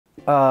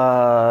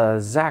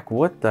Zach,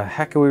 what the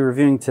heck are we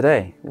reviewing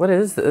today? What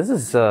is this?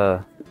 This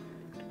is,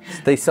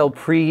 they sell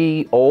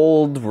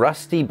old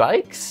rusty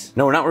bikes?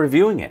 No, we're not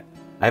reviewing it.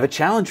 I have a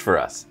challenge for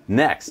us.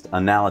 Next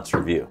on Now Let's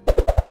Review.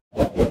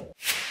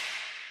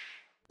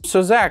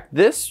 So Zach,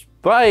 this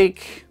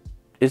bike,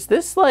 is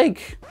this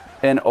like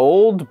an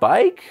old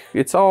bike?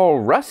 It's all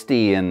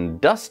rusty and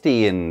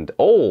dusty and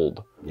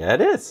old. Yeah,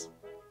 it is.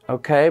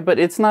 Okay, but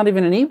it's not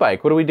even an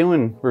e-bike. What are we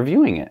doing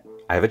reviewing it?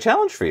 I have a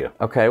challenge for you.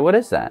 Okay, what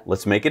is that?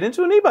 Let's make it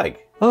into an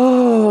e-bike.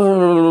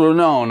 Oh,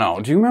 no.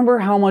 Do you remember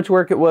how much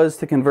work it was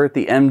to convert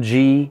the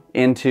MG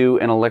into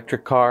an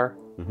electric car?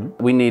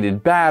 Mm-hmm. We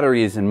needed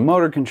batteries and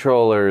motor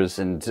controllers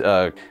and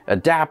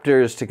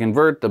adapters to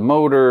convert the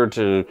motor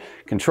to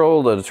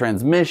control the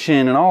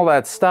transmission and all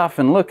that stuff.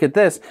 And look at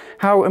this.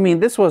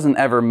 This wasn't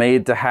ever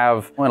made to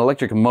have an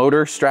electric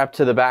motor strapped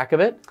to the back of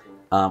it.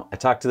 I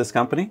talked to this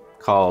company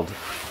called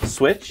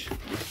Swytch,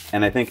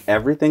 and I think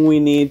everything we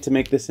need to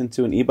make this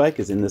into an e-bike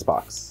is in this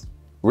box.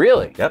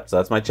 Really? Yep, so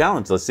that's my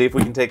challenge. Let's see if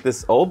we can take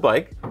this old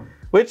bike,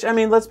 which,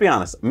 let's be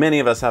honest, many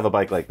of us have a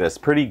bike like this.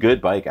 Pretty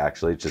good bike,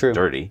 actually, it's just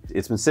dirty.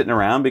 It's been sitting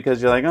around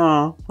because you're like,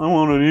 oh, I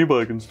want an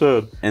e-bike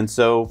instead. And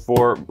so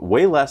for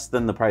way less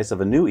than the price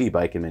of a new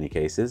e-bike in many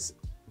cases,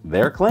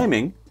 they're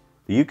claiming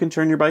you can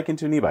turn your bike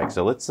into an e-bike.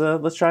 So let's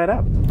try it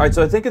out. All right,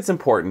 so I think it's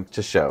important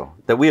to show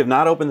that we have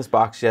not opened this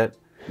box yet.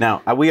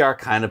 Now, we are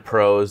kind of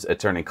pros at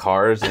turning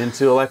cars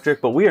into electric,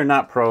 but we are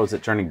not pros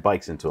at turning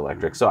bikes into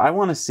electric. So I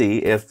want to see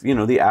if,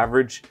 the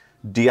average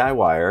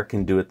DIYer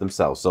can do it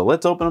themselves. So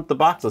let's open up the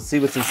box. Let's see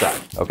what's inside.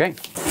 Okay.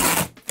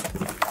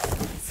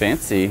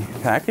 Fancy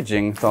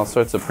packaging with all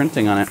sorts of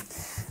printing on it.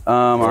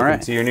 All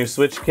right. To your new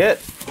Swytch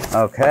kit.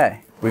 Okay.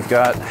 We've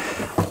got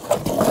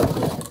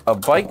a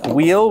bike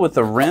wheel with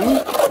a rim,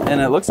 and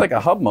it looks like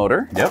a hub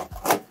motor. Yep.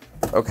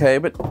 Okay,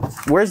 but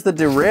where's the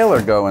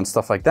derailleur go and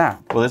stuff like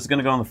that? Well, this is going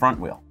to go on the front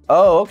wheel.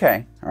 Oh,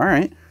 okay. All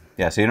right.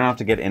 Yeah, so you don't have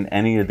to get in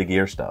any of the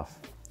gear stuff.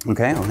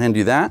 Okay, I'll hand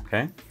you that.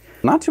 Okay.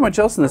 Not too much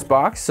else in this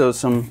box, so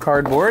some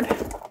cardboard.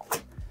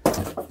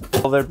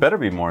 Well, there better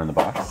be more in the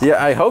box.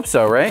 Yeah, I hope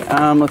so, right?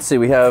 Let's see,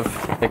 we have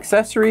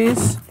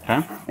accessories.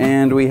 Okay.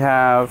 And we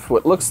have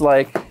what looks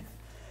like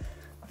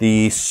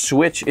the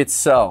Swytch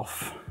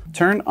itself.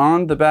 Turn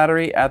on the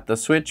battery at the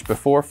switch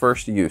before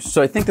first use.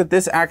 So I think that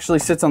this actually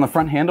sits on the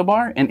front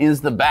handlebar and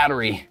is the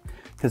battery,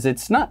 because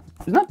it's not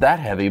that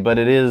heavy, but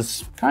it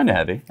is kind of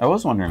heavy. I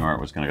was wondering where it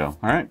was going to go.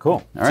 All right,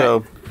 cool. All right.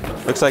 So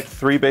looks like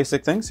 3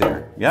 basic things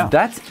here. Yeah.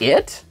 That's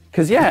it?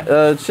 Because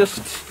it's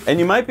just... And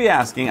you might be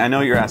asking, I know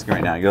you're asking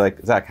right now, you're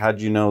like, Zach, how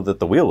did you know that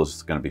the wheel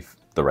was going to be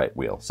the right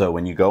wheel? So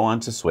when you go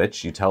onto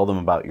Swytch, you tell them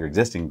about your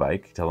existing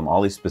bike, you tell them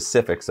all these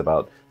specifics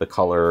about the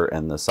color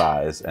and the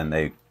size, and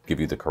they give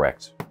you the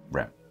correct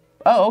rim.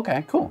 Oh,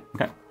 okay, cool.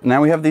 Okay.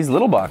 Now we have these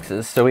little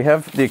boxes. So we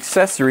have the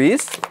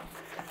accessories,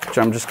 which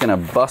I'm just gonna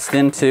bust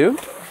into.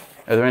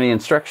 Are there any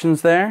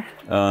instructions there?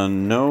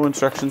 No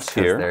instructions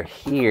here. They're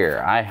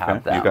here, I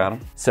have them. You got them.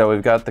 So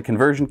we've got the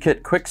conversion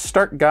kit quick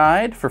start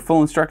guide. For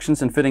full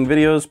instructions and fitting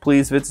videos,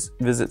 please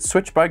visit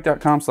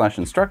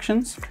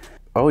switchbike.com/instructions.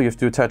 Oh, you have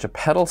to attach a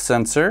pedal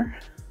sensor.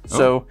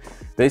 So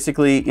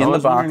basically in the box. I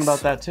was wondering about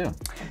that too.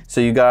 So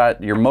you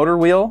got your motor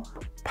wheel,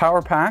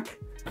 power pack,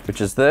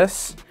 which is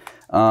this.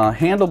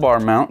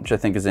 Handlebar mount, which I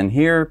think is in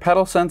here,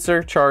 pedal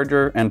sensor,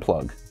 charger, and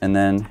plug. And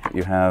then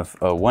you have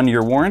a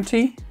 1-year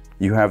warranty.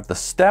 You have the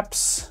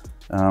steps.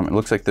 It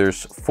looks like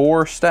there's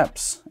 4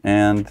 steps,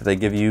 and they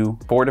give you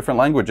 4 different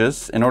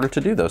languages in order to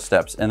do those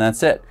steps, and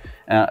that's it.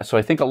 So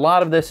I think a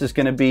lot of this is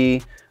going to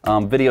be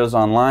videos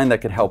online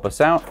that could help us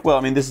out. Well,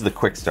 this is the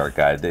quick start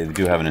guide. They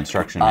do have an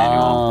instruction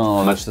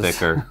manual, much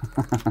thicker.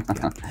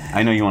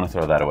 I know you want to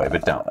throw that away,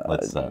 but don't.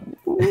 Let's.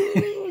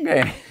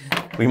 Okay.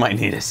 We might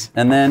need it.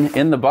 And then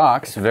in the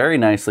box, very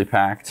nicely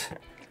packed.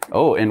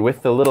 Oh, and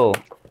with the little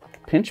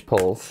pinch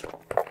pulls.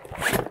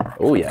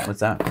 Oh yeah.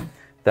 What's that?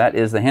 That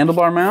is the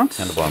handlebar mount.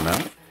 Handlebar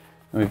mount.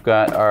 We've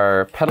got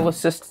our pedal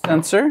assist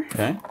sensor.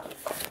 Okay.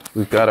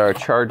 We've got our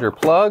charger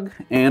plug,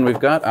 and we've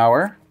got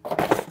our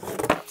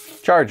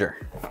charger.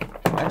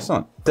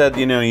 Excellent. Said,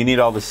 you need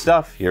all this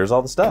stuff. Here's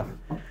all the stuff.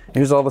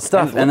 Here's all the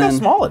stuff. And look how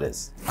small it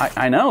is.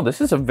 I know.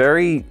 This is a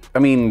very,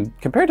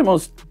 compared to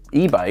most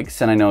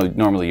e-bikes, and I know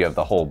normally you have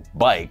the whole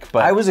bike,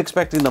 but I was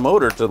expecting the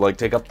motor to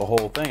take up the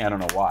whole thing. I don't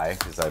know why,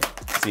 because I've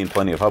seen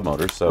plenty of hub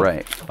motors. So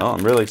right. Oh,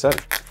 I'm really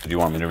excited. Do you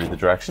want me to read the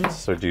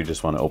directions, or do you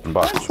just want to open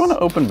boxes? I just want to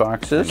open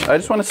boxes. I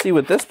just want to see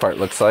what this part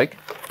looks like.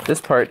 This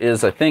part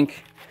is, I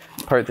think,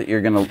 the part that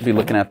you're going to be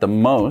looking at the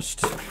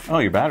most. Oh,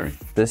 your battery.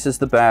 This is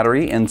the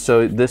battery, and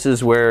so this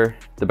is where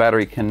the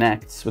battery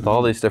connects with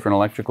all these different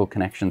electrical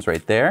connections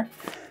right there.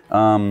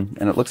 And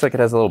it looks like it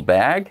has a little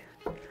bag,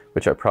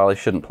 which I probably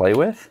shouldn't play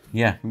with.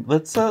 Yeah,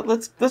 let's follow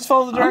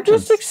the directions. I'm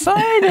just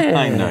excited.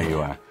 I know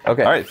you are.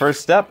 Okay. All right, first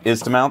step is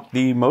to mount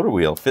the motor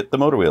wheel. Fit the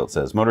motor wheel, it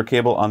says. Motor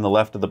cable on the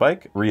left of the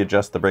bike.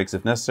 Readjust the brakes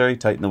if necessary.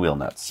 Tighten the wheel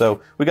nuts.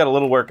 So we got a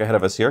little work ahead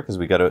of us here because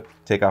we got to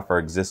take off our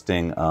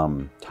existing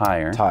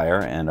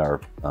tire and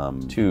our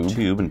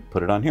tube and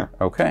put it on here.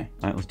 Okay.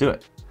 All right, let's do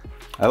it.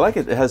 I like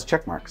it. It has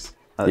check marks.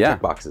 Yeah.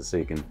 Check boxes, so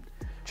you can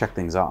check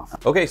things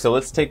off. Okay, so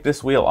let's take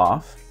this wheel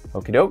off.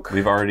 Okie doke.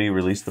 We've already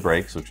released the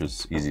brakes, which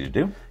was easy to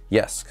do.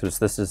 Yes, because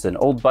this is an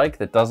old bike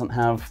that doesn't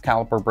have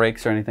caliper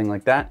brakes or anything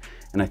like that.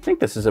 And I think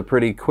this is a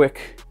pretty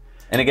quick...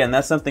 And again,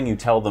 that's something you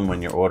tell them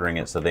when you're ordering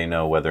it so they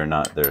know whether or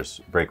not there's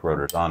brake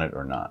rotors on it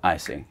or not. I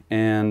see.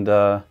 And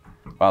wow,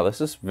 this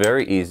is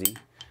very easy.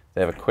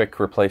 They have a quick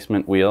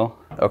replacement wheel.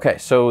 Okay,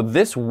 so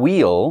this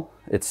wheel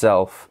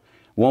itself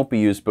won't be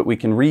used, but we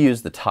can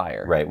reuse the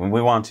tire. Right, when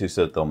we want to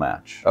so that they'll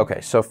match. Okay,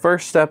 so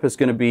first step is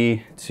gonna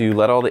be to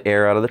let all the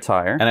air out of the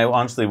tire. And I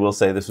honestly will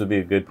say this would be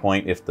a good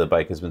point if the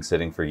bike has been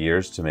sitting for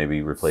years to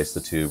maybe replace the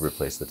tube,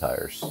 replace the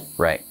tires.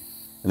 Right.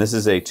 And this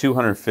is a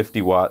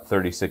 250 watt,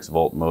 36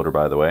 volt motor,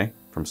 by the way,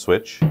 from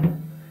Swytch.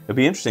 It'd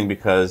be interesting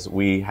because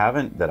we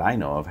haven't, that I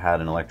know of, had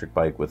an electric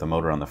bike with a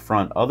motor on the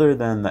front other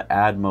than the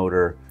Add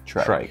Motor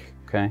Trike.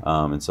 Okay.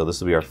 And so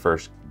this will be our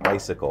first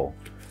bicycle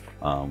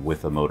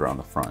with a motor on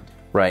the front.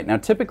 Right, now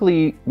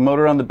typically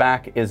motor on the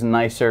back is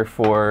nicer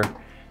for,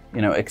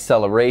 you know,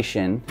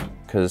 acceleration,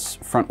 because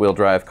front wheel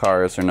drive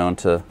cars are known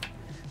to,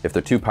 if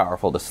they're too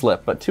powerful, to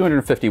slip. But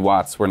 250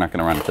 watts, we're not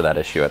gonna run into that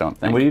issue, I don't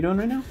think. And what are you doing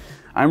right now?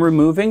 I'm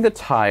removing the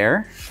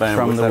tire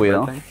from the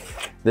wheel.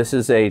 This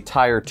is a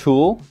tire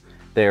tool.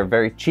 They are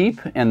very cheap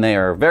and they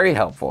are very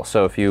helpful.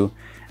 So if you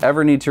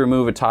ever need to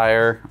remove a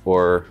tire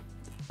or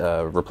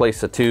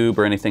replace a tube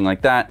or anything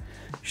like that,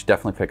 you should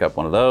definitely pick up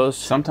one of those.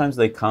 Sometimes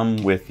they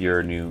come with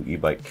your new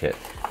e-bike kit.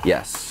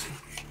 Yes.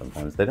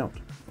 Sometimes they don't.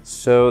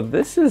 So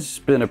this has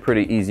been a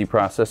pretty easy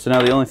process. So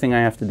now the only thing I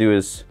have to do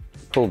is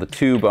pull the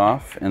tube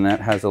off, and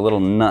that has a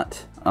little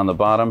nut on the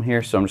bottom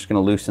here. So I'm just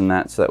gonna loosen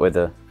that so that way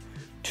the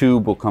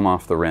tube will come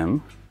off the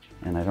rim,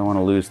 and I don't want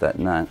to lose that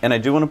nut. And I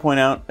do want to point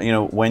out, you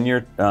know, when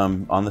you're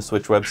on the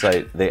Swytch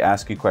website, they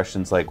ask you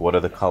questions like, what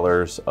are the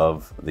colors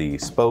of the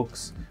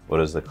spokes?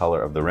 What is the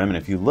color of the rim? And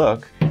if you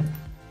look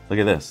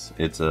at this.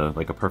 It's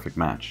like a perfect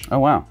match. Oh,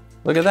 wow.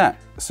 Look at that.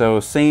 So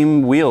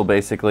same wheel,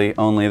 basically,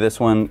 only this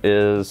one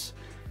is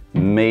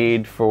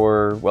made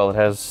for, well, it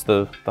has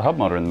the hub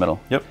motor in the middle.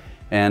 Yep.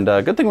 And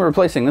good thing we're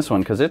replacing this one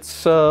because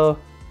it's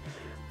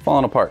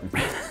falling apart.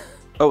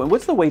 Oh, and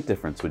what's the weight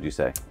difference, would you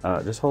say?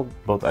 Just hold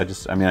both. I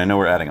mean, I know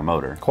we're adding a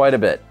motor. Quite a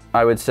bit.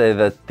 I would say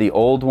that the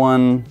old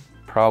one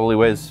probably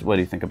weighs, what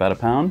do you think, about a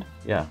pound?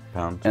 Yeah,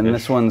 pound. And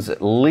this one's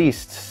at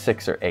least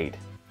 6 or 8.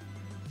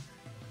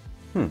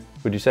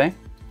 Would you say?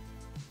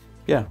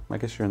 Yeah, I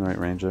guess you're in the right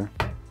range there.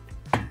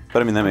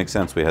 But I mean, that makes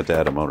sense. We had to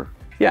add a motor.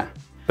 Yeah.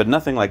 But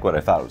nothing like what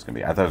I thought it was going to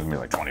be. I thought it was going to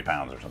be like 20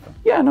 pounds or something.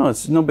 Yeah, no,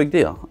 it's no big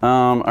deal.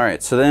 All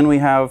right, so then we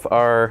have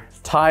our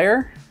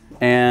tire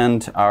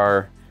and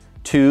our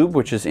tube,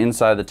 which is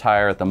inside the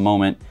tire at the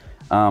moment.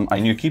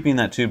 And you're keeping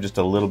that tube just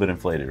a little bit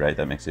inflated, right?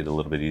 That makes it a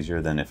little bit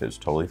easier than if it was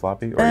totally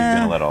floppy? Or are you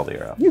going to let all the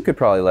air out? You could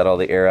probably let all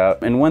the air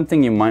out. And one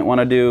thing you might want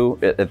to do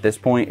at this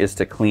point is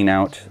to clean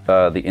out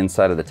the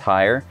inside of the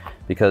tire,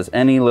 because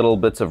any little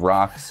bits of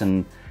rocks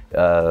and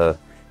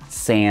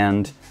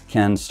sand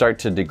can start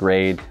to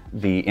degrade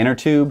the inner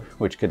tube,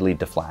 which could lead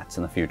to flats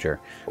in the future.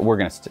 We're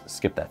going to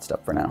skip that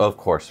step for now. Of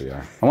course we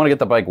are. I want to get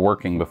the bike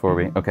working before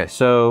we... Okay,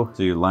 so...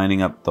 So you're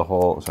lining up the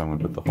hole. So I'm going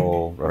to put the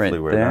hole roughly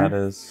right where there. that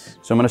is.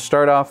 So I'm going to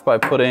start off by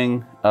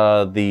putting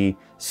the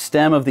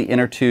stem of the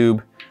inner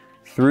tube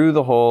through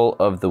the hole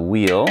of the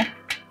wheel,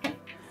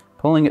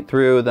 pulling it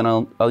through, then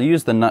I'll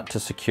use the nut to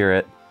secure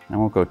it. I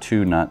won't go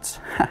too nuts.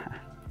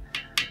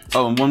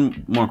 Oh, and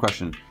one more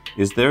question.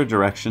 Is there a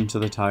direction to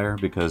the tire?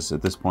 Because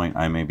at this point,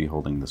 I may be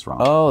holding this wrong.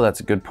 Oh, that's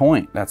a good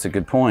point. That's a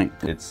good point.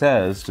 It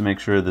says to make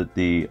sure that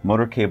the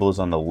motor cable is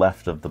on the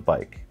left of the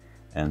bike.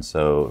 And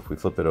so if we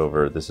flip it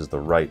over, this is the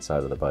right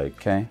side of the bike.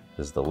 Okay.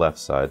 This is the left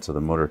side. So the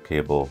motor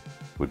cable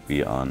would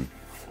be on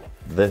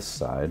this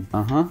side.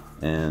 Uh-huh.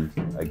 And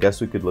I guess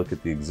we could look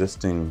at the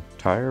existing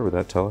tire. Would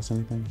that tell us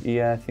anything?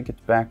 Yeah, I think it's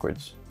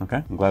backwards.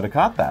 Okay, I'm glad I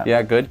caught that.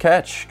 Yeah, good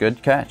catch.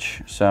 Good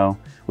catch. So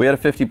we had a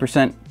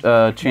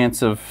 50%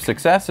 chance of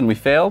success and we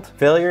failed.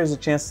 Failure is a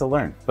chance to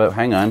learn. But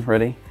hang on,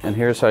 ready? And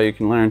here's how you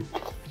can learn.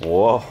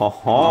 Whoa,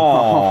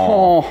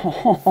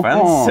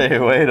 fancy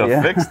way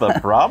to fix the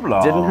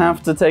problem. Didn't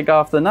have to take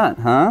off the nut,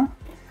 huh?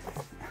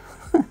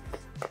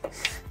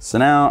 So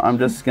now I'm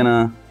just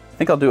gonna, I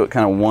think I'll do it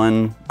kind of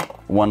one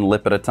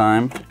lip at a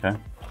time. Okay.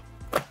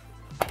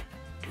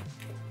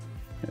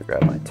 Gonna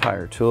grab my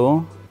tire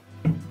tool.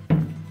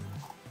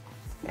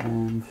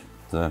 And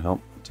does that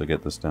help to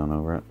get this down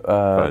over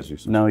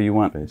it? no, you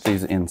want space.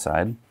 these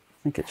inside. I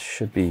think it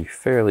should be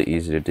fairly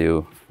easy to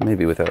do,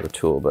 maybe without a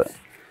tool, but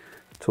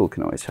a tool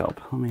can always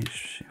help. Let me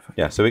see if I can.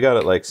 Yeah, so we got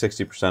it like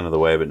 60% of the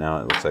way, but now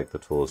it looks like the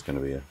tool is going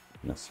to be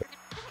necessary.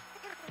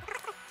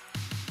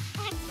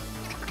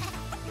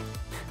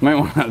 Might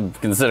want to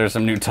consider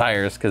some new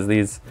tires because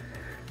these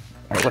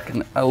are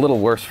looking a little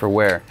worse for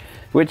wear,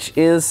 which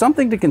is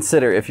something to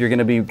consider if you're going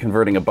to be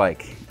converting a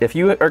bike. If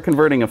you are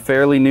converting a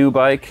fairly new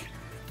bike,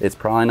 it's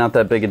probably not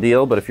that big a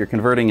deal, but if you're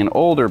converting an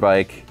older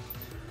bike,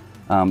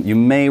 you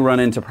may run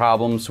into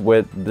problems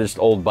with just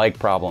old bike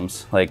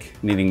problems, like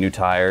needing new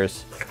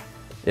tires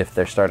if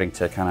they're starting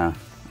to kind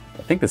of,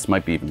 I think this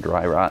might be even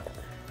dry rot.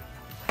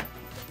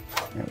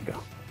 There we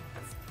go.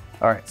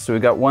 All right, so we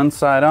got one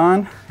side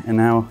on, and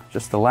now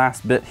just the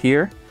last bit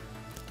here.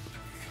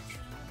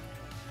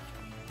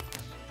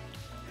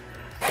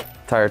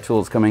 Tire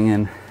tools coming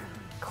in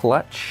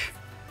clutch.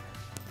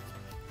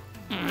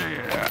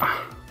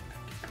 Yeah.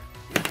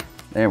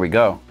 There we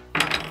go.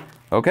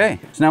 Okay,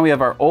 so now we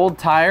have our old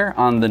tire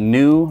on the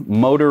new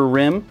motor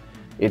rim.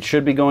 It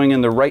should be going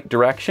in the right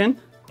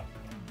direction.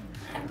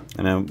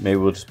 And then maybe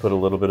we'll just put a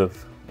little bit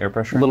of air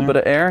pressure in there. A little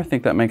bit of air, I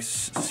think that makes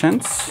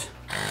sense.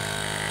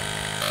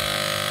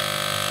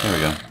 There we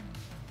go.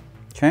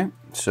 Okay,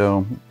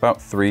 so about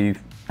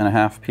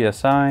 3.5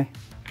 PSI.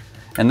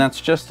 And that's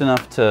just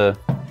enough to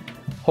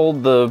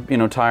hold the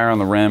tire on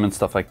the rim and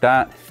stuff like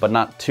that, but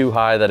not too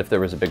high that if there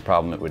was a big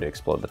problem, it would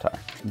explode the tire.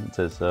 It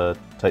says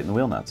tighten the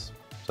wheel nuts.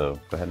 So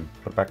go ahead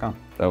and put it back on.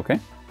 Okay.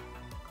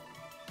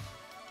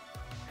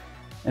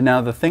 And now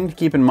the thing to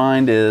keep in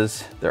mind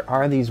is there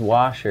are these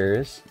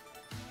washers,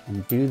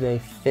 and do they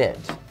fit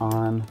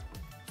on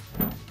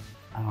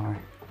our...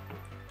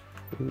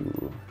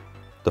 Ooh.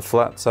 The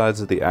flat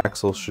sides of the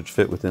axle should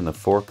fit within the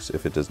forks.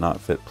 If it does not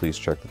fit, please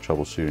check the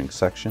troubleshooting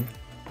section.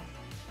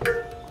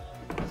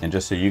 And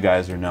just so you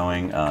guys are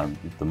knowing,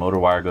 the motor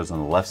wire goes on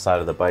the left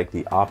side of the bike,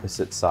 the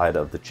opposite side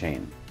of the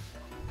chain.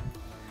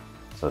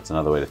 So that's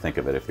another way to think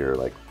of it if you're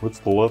like, what's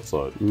the left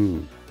side?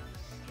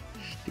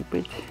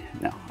 Stupid.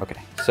 No, okay.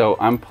 So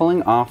I'm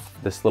pulling off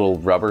this little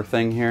rubber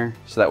thing here,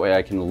 so that way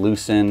I can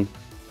loosen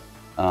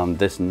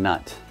this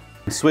nut.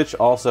 Swytch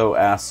also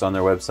asks on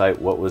their website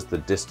what was the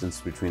distance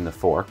between the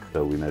fork,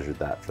 so we measured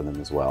that for them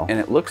as well. And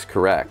it looks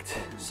correct.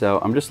 So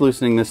I'm just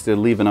loosening this to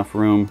leave enough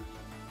room.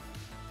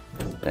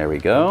 There we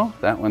go.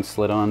 That one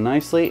slid on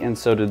nicely, and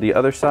so did the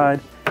other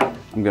side.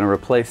 I'm gonna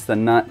replace the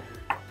nut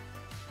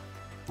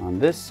on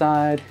this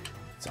side.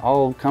 It's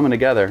all coming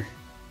together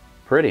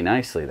pretty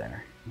nicely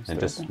there. And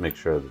just make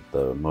sure that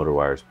the motor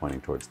wire is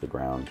pointing towards the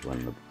ground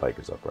when the bike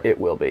is upright. It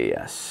will be,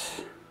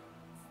 yes.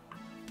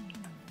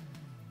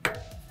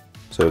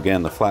 So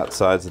again, the flat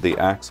sides of the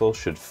axle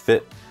should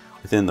fit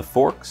within the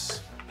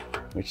forks.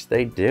 Which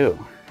they do.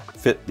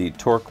 Fit the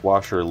torque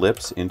washer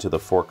lips into the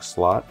fork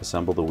slot.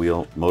 Assemble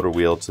the motor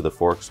wheel to the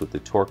forks with the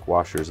torque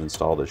washers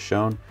installed as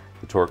shown.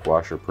 The torque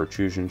washer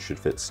protrusion should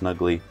fit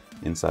snugly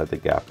inside the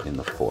gap in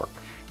the fork.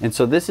 And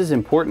so this is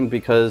important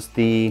because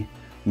the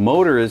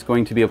motor is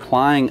going to be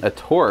applying a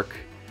torque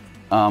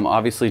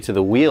obviously to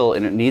the wheel,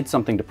 and it needs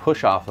something to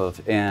push off of.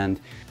 And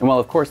while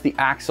of course the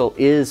axle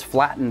is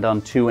flattened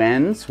on two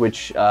ends,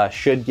 which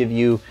should give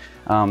you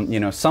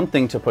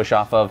something to push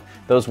off of,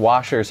 those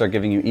washers are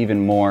giving you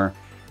even more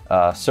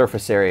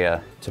surface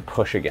area to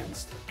push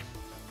against.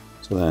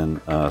 So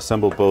then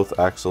assemble both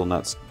axle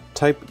nuts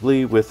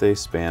tightly with a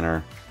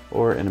spanner,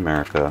 or in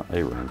America,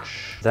 a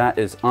wrench. That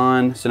is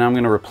on. So now I'm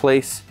going to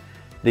replace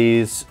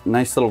these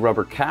nice little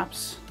rubber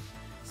caps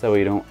so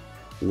you don't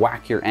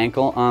whack your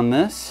ankle on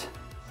this.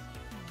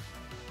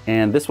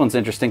 And this one's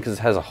interesting because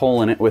it has a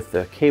hole in it with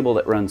the cable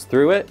that runs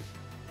through it.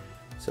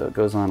 So it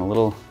goes on a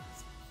little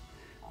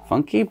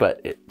funky,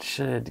 but it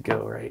should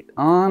go right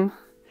on.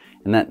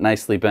 And that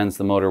nicely bends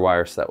the motor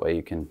wire so that way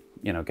you can,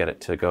 get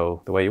it to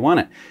go the way you want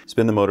it.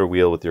 Spin the motor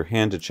wheel with your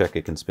hand to check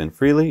it can spin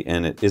freely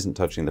and it isn't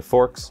touching the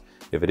forks.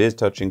 If it is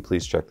touching,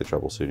 please check the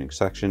troubleshooting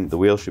section. The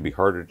wheel should be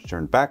harder to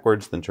turn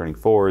backwards than turning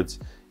forwards.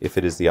 If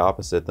it is the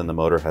opposite, then the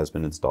motor has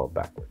been installed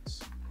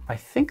backwards. I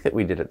think that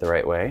we did it the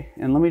right way.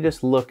 And let me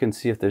just look and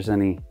see if there's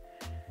any.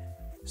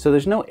 So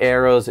there's no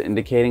arrows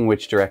indicating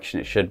which direction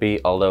it should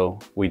be, although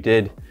we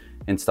did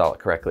install it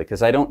correctly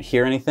because I don't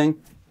hear anything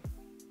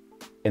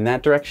in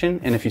that direction.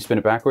 And if you spin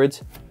it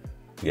backwards,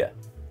 yeah,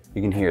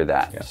 you can hear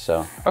that. Yeah.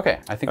 So,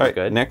 okay, I think we're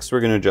good. Next, we're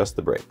going to adjust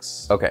the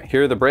brakes. Okay,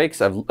 here are the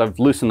brakes. I've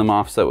loosened them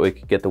off so that we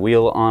could get the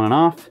wheel on and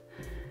off.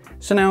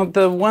 So now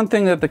the one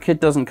thing that the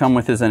kit doesn't come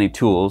with is any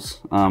tools.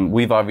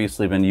 We've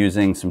obviously been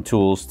using some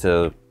tools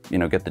to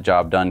get the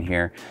job done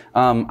here.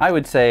 I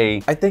would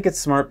say... I think it's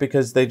smart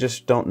because they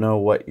just don't know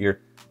what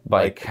your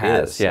bike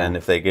has. Yeah. And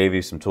if they gave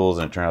you some tools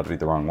and it turned out to be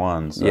the wrong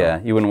ones. So.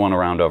 Yeah, you wouldn't want to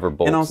round over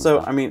bolts. And also,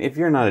 I mean, if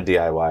you're not a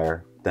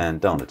DIYer, then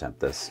don't attempt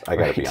this. I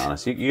gotta be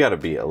honest. You gotta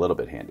be a little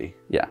bit handy.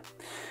 Yeah.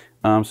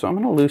 So I'm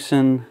gonna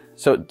loosen...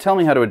 So tell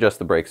me how to adjust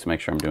the brakes to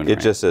make sure I'm doing it right.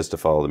 It just says to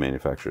follow the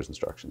manufacturer's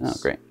instructions.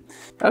 Oh, great.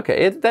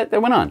 Okay,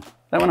 that went on.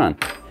 That went on.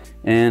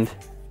 And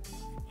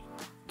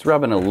it's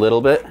rubbing a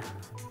little bit.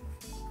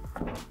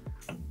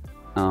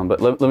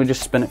 But let me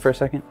just spin it for a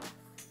second.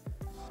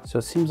 So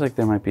it seems like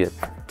there might be a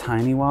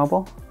tiny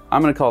wobble.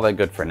 I'm gonna call that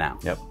good for now.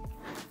 Yep.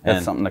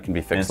 That's something that can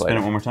be fixed later.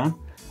 Spin it one more time.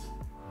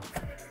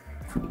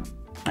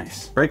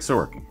 Nice. Brakes are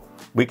working.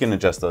 We can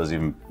adjust those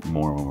even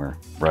more when we're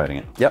riding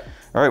it. Yep.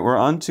 All right, we're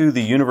on to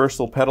the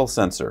universal pedal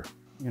sensor.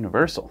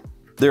 Universal.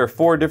 There are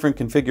 4 different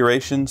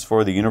configurations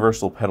for the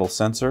universal pedal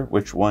sensor.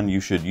 Which one you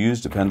should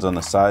use depends on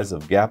the size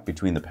of gap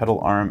between the pedal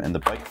arm and the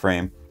bike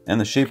frame and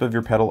the shape of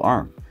your pedal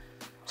arm.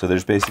 So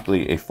there's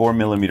basically a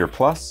 4mm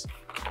plus,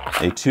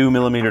 a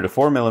 2mm to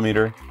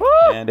 4mm,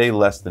 and a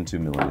less than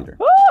 2mm.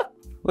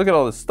 Look at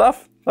all this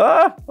stuff.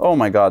 Oh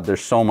my God,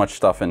 there's so much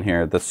stuff in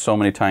here. There's so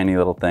many tiny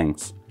little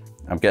things.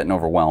 I'm getting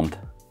overwhelmed.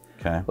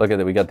 Okay. Look at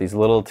it, we got these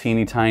little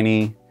teeny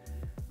tiny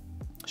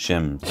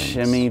Shim things.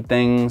 Shimmy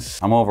things.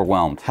 I'm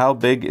overwhelmed. How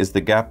big is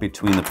the gap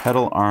between the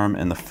pedal arm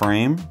and the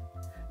frame?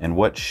 And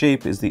what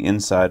shape is the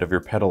inside of your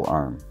pedal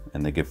arm?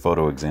 And they give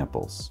photo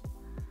examples.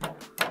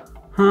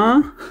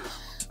 Huh?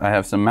 I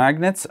have some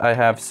magnets. I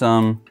have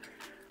some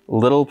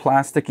little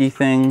plasticky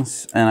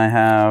things, and I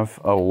have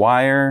a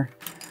wire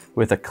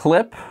with a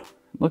clip,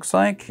 looks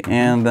like,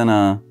 and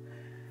then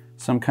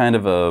some kind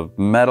of a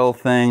metal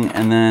thing,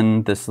 and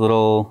then this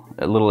little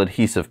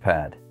adhesive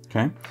pad.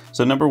 Okay.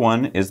 So number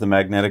 1 is the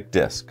magnetic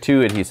disc.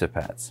 2 adhesive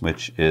pads.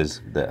 Which is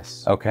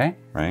this. Okay.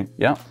 Right?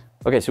 Yeah.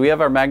 Okay, so we have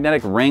our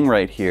magnetic ring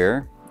right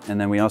here, and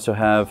then we also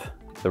have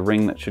the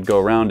ring that should go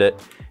around it.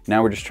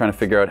 Now we're just trying to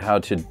figure out how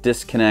to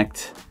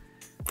disconnect.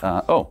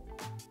 Oh,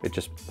 it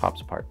just pops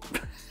apart.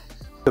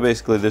 So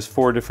basically there's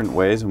 4 different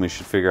ways, and we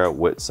should figure out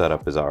what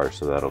setup is ours,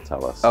 so that'll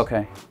tell us.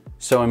 Okay.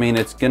 So, I mean,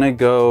 it's gonna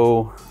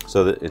go...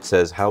 So that it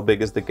says, how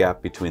big is the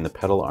gap between the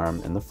pedal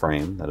arm and the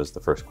frame? That is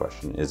the first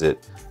question. Is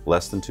it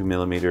less than 2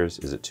 millimeters?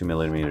 Is it 2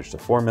 millimeters to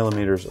 4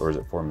 millimeters? Or is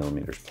it 4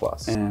 millimeters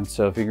plus? And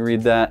so if you can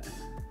read that,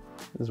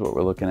 this is what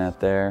we're looking at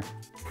there.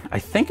 I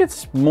think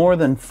it's more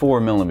than 4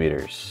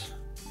 millimeters,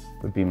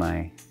 would be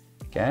my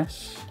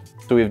guess.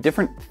 So we have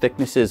different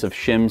thicknesses of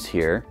shims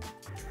here.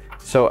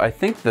 So I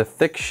think the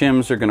thick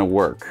shims are gonna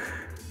work.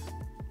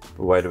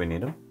 Why do we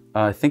need them?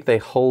 I think they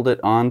hold it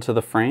onto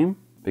the frame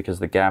because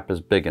the gap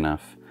is big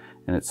enough.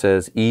 And it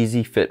says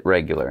easy fit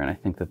regular. And I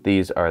think that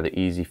these are the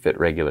easy fit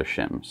regular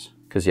shims.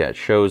 Because yeah, it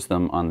shows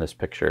them on this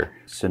picture.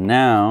 So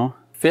now,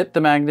 fit the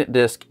magnet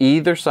disc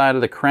either side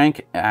of the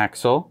crank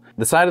axle.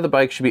 The side of the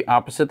bike should be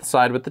opposite the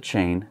side with the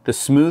chain. The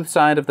smooth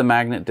side of the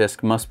magnet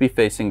disc must be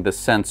facing the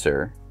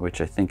sensor,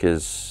 which I think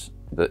is,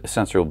 the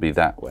sensor will be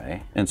that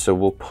way. And so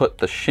we'll put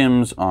the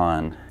shims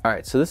on. All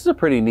right, so this is a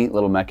pretty neat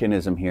little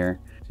mechanism here.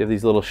 So you have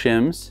these little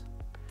shims,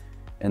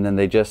 and then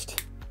they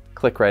just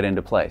click right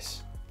into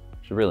place,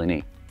 which is really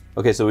neat.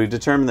 Okay, so we've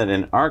determined that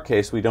in our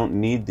case, we don't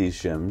need these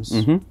shims.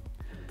 Mm-hmm.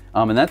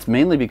 And that's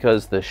mainly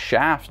because the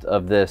shaft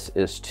of this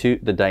is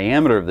the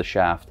diameter of the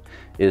shaft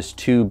is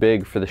too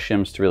big for the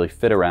shims to really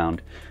fit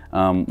around,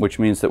 which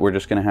means that we're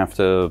just gonna have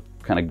to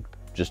kind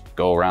of just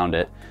go around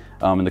it.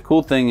 And the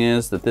cool thing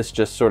is that this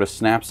just sort of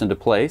snaps into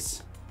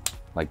place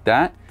like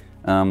that.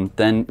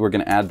 Then we're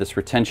gonna add this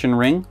retention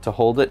ring to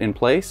hold it in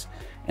place.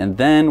 And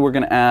then we're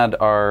gonna add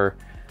our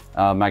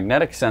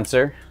magnetic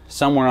sensor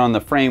somewhere on the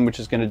frame,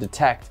 which is gonna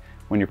detect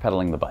when you're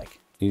pedaling the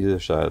bike. Either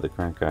side of the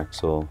crank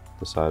axle,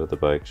 the side of the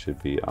bike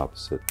should be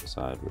opposite the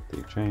side with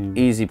the chain.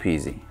 Easy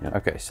peasy. Yep.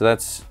 Okay, so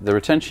that's the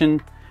retention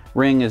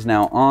ring is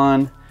now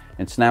on,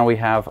 and so now we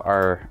have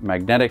our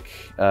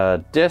magnetic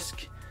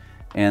disc,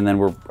 and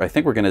then I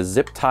think we're gonna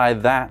zip tie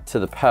that to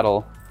the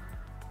pedal,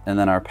 and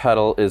then our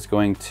pedal is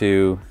going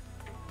to,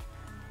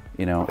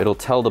 you know, it'll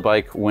tell the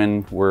bike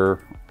when we're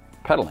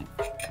pedaling.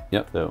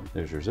 Yep, so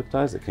there's your zip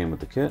ties that came with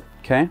the kit.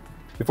 Okay.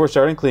 Before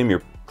starting,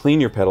 clean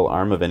your pedal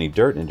arm of any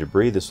dirt and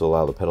debris. This will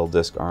allow the pedal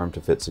disc arm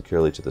to fit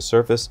securely to the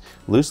surface.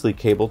 Loosely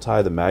cable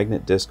tie the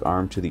magnet disc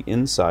arm to the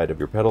inside of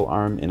your pedal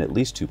arm in at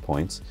least 2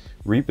 points.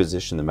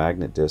 Reposition the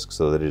magnet disc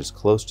so that it is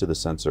close to the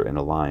sensor and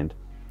aligned.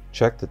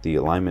 Check that the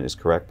alignment is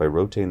correct by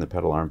rotating the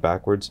pedal arm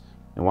backwards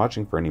and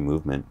watching for any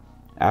movement.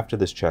 After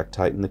this check,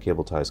 tighten the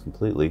cable ties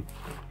completely.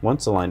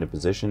 Once aligned in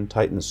position,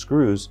 tighten the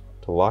screws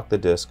to lock the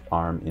disc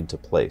arm into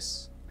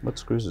place. What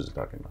screws is it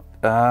talking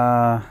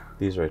about?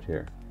 These right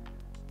here.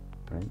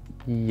 Right?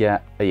 Yeah,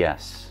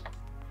 yes.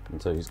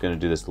 And so he's going to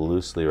do this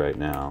loosely right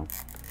now.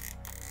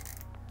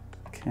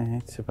 Okay,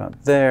 it's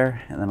about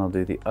there, and then I'll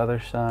do the other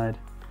side,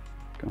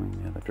 going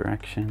the other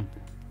direction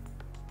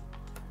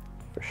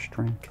for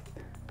strength.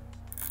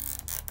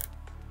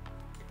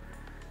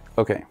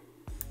 Okay.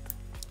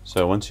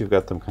 So once you've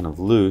got them kind of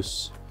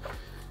loose,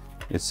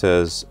 it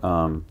says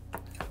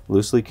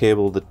loosely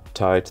cable the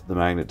tie to the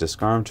magnet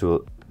disc arm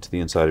to the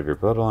inside of your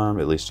pedal arm,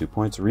 at least 2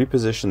 points.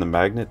 Reposition the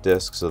magnet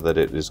disc so that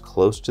it is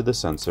close to the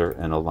sensor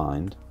and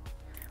aligned.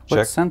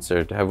 What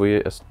sensor? Have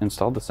we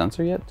installed the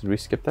sensor yet? Did we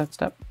skip that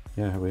step?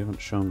 Yeah, we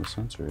haven't shown the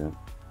sensor yet.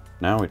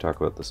 Now we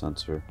talk about the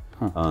sensor.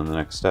 Huh. The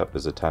next step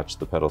is attach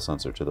the pedal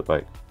sensor to the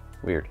bike.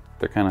 Weird.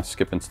 They're kind of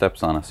skipping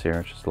steps on us here,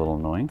 which is a little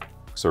annoying.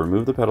 So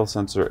remove the pedal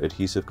sensor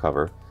adhesive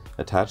cover.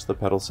 Attach the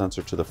pedal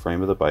sensor to the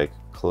frame of the bike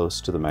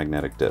close to the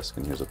magnetic disc.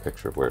 And here's a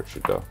picture of where it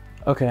should go.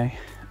 Okay.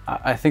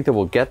 I think that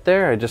we'll get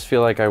there. I just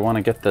feel like I want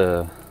to get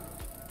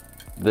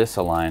this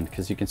aligned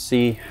because you can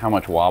see how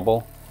much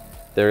wobble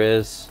there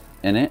is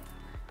in it.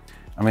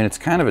 I mean, it's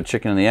kind of a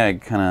chicken and the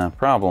egg kind of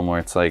problem where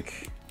it's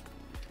like,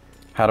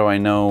 how do I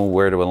know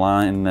where to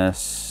align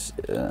this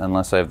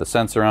unless I have the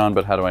sensor on,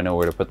 but how do I know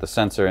where to put the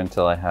sensor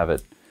until I have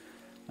it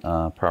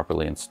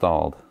properly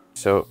installed?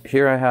 So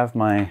here I have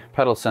my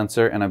pedal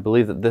sensor, and I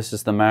believe that this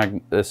is the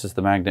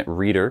magnet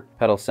reader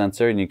pedal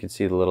sensor, and you can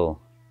see the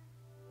little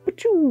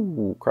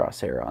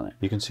crosshair on it.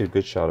 You can see a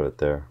good shot of it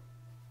there.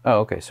 Oh,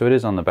 okay, so it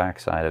is on the back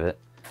side of it.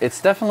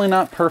 It's definitely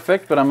not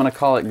perfect, but I'm gonna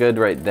call it good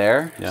right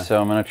there. Yeah. So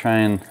I'm gonna try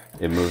and...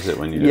 It moves it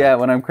when you do Yeah, it.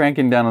 when I'm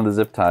cranking down on the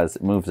zip ties,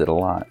 it moves it a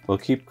lot. Well,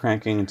 keep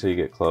cranking until you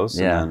get close.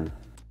 Yeah. And then...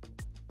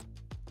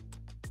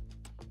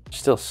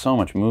 Still so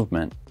much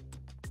movement.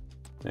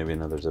 Maybe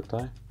another zip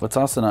tie? What's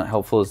also not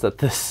helpful is that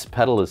this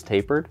pedal is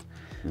tapered,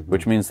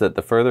 which means that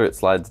the further it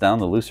slides down,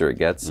 the looser it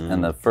gets,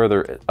 and the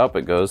further up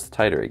it goes, the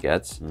tighter it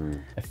gets.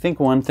 I think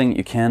one thing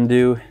you can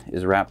do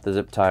is wrap the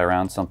zip tie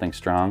around something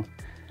strong,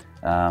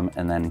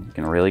 and then you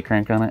can really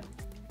crank on it.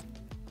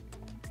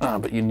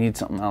 But you need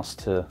something else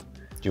to...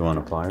 Do you want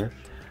a pliers?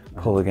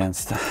 Pull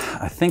against.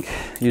 I think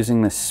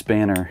using this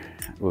spanner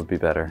would be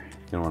better.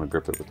 You don't want to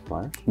grip it with the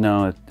pliers?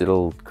 No,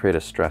 it'll create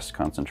a stress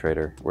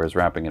concentrator, whereas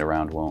wrapping it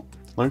around won't.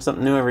 Learn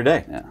something new every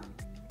day. Yeah.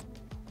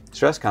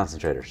 Stress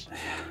concentrators.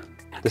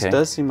 This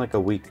does seem like a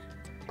weak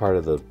part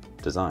of the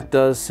design.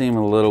 Does seem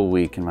a little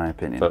weak in my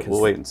opinion. But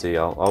we'll wait and see.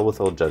 I'll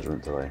withhold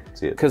judgment until I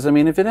see it. Because I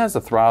mean, if it has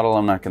a throttle,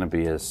 I'm not going to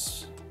be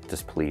as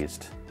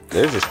displeased.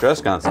 There's your stress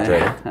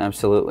concentrator. Yeah,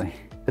 absolutely.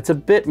 It's a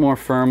bit more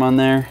firm on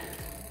there.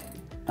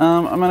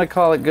 I'm going to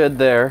call it good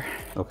there.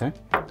 Okay.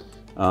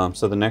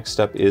 So the next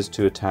step is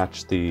to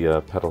attach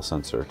the pedal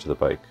sensor to the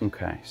bike.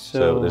 Okay.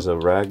 So there's a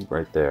rag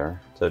right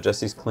there. So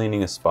Jesse's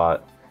cleaning a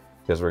spot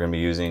because we're going to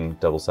be using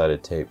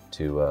double-sided tape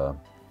to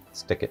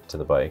stick it to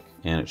the bike.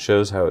 And it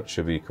shows how it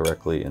should be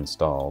correctly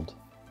installed.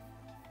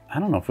 I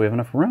don't know if we have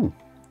enough room,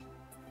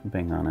 if I'm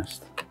being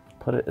honest.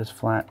 Put it as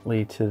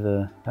flatly to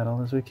the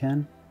pedal as we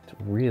can. It's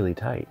really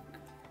tight.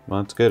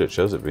 Well, that's good. It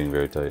shows it being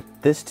very tight.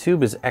 This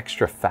tube is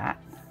extra fat.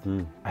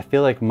 I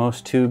feel like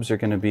most tubes are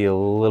going to be a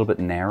little bit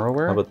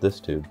narrower. How about this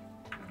tube?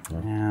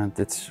 Yeah,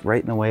 it's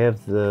right in the way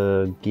of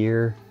the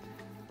gear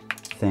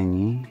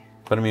thingy.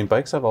 But I mean,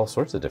 bikes have all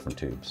sorts of different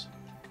tubes.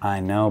 I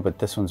know, but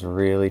this one's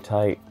really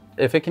tight.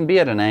 If it can be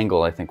at an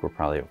angle, I think we're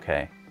probably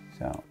okay.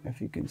 So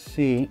if you can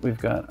see, we've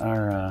got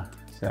our,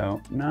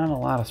 so not a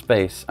lot of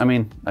space. I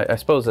mean, I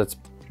suppose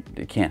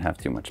you can't have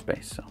too much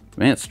space. So,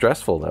 man, it's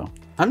stressful though.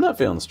 I'm not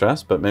feeling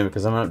stressed, but maybe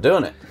because I'm not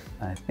doing it.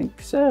 I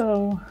think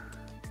so.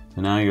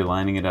 And now you're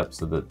lining it up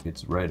so that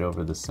it's right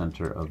over the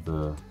center of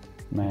the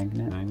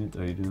magnet.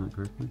 Are you doing that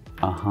correctly?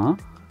 Uh-huh.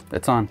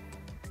 It's on.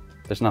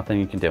 There's nothing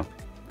you can do.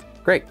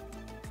 Great.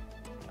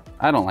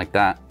 I don't like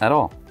that at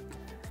all.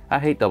 I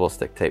hate double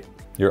stick tape.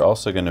 You're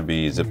also going to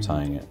be zip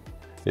tying it.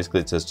 Basically,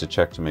 it says to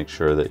check to make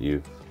sure that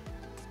you've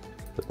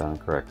put that on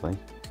correctly.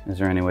 Is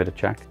there any way to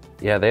check?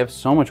 Yeah, they have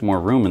so much more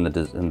room in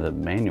the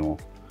manual.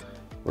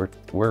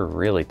 We're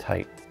really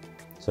tight.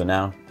 So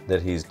now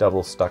that he's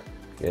double stuck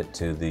it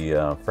to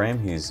the frame,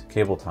 he's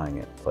cable tying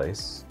it in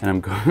place.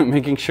 And I'm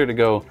making sure to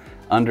go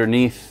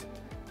underneath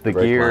the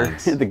gear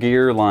lines. The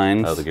gear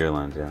lines. Oh, the gear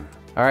lines, yeah.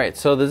 All right,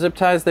 so the zip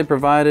ties they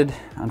provided,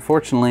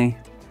 unfortunately,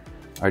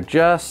 are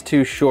just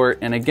too short.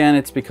 And again,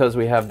 it's because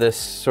we have this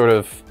sort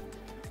of,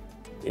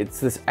 it's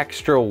this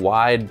extra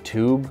wide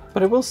tube.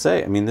 But I will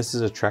say, I mean, this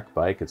is a Trek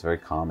bike. It's very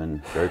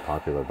common, very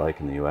popular bike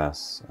in the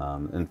US.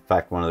 In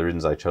fact, one of the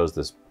reasons I chose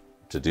this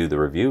to do the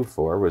review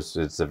for was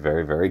it's a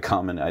very, very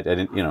common, I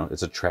didn't, you know,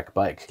 it's a Trek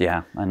bike.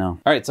 Yeah, I know.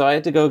 All right, so I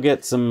had to go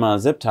get some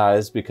zip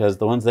ties because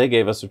the ones they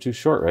gave us are too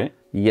short, right?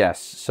 Yes,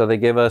 so they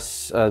gave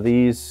us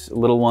these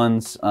little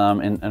ones,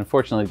 and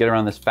unfortunately to get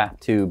around this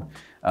fat tube,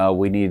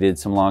 we needed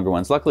some longer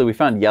ones. Luckily we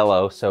found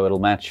yellow, so it'll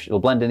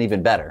blend in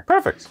even better.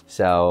 Perfect.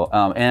 So,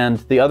 and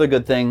the other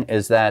good thing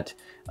is that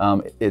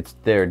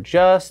they're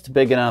just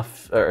big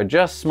enough, or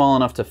just small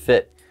enough to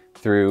fit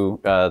through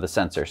the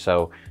sensor.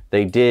 So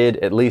they did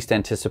at least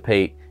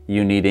anticipate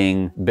you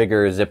needing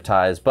bigger zip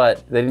ties,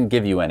 but they didn't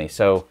give you any.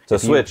 So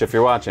Swytch, if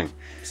you're watching,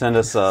 send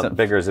us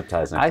bigger zip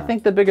ties next time. I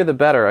think the bigger the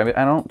better. I mean,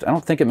 I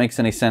don't think it makes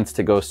any sense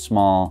to go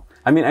small.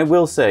 I mean, I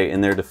will say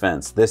in their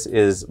defense, this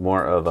is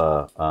more of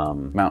a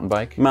mountain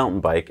bike.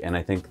 Mountain bike, and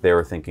I think they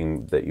were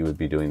thinking that you would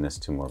be doing this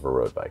to more of a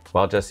road bike.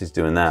 While Jesse's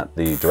doing that,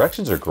 the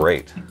directions are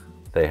great.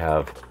 They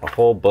have a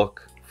whole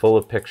book full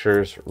of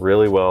pictures,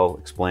 really well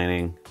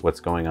explaining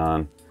what's going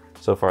on.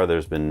 So far,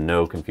 there's been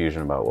no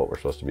confusion about what we're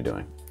supposed to be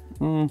doing.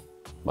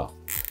 Well,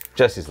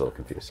 Jesse's a little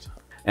confused.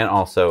 And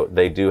also,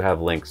 they do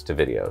have links to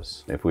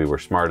videos. If we were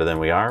smarter than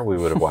we are, we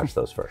would have watched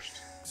those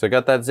first. So I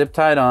got that zip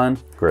tied on.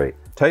 Great.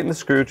 Tighten the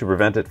screw to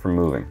prevent it from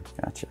moving.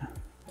 Gotcha.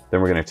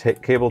 Then we're going to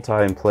cable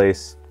tie in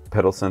place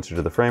pedal sensor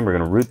to the frame. We're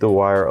going to route the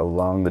wire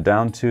along the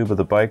down tube of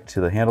the bike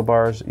to the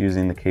handlebars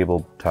using the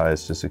cable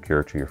ties to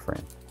secure to your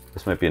frame.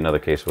 This might be another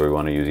case where we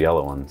want to use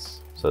yellow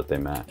ones so that they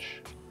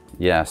match.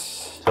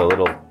 Yes. So a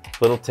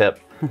little tip,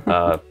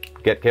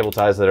 get cable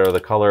ties that are the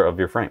color of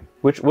your frame,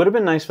 which would have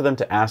been nice for them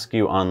to ask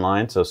you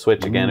online. So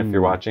Swytch, again, if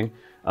you're watching,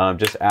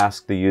 just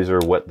ask the user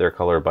what their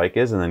color bike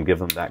is and then give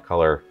them that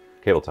color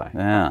cable tie.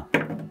 Yeah.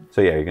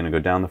 So yeah, you're gonna go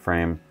down the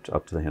frame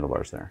up to the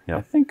handlebars there. Yeah.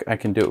 I think I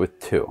can do it with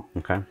 2.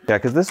 Okay. Yeah,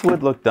 because this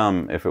would look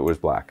dumb if it was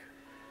black.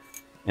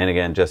 And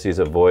again, Jesse's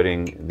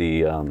avoiding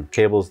the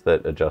cables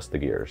that adjust the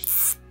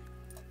gears.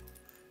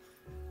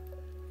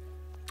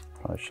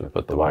 Probably should have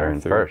Put the wire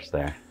in first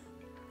there.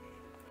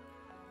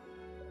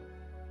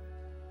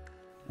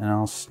 And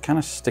I'll kind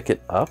of stick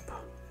it up.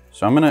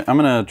 So I'm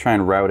gonna try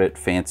and route it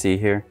fancy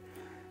here.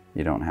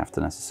 You don't have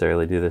to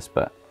necessarily do this,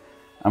 but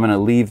I'm gonna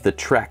leave the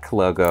Trek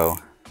logo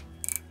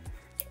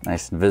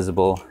nice and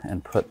visible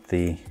and put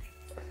the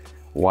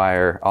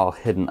wire all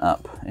hidden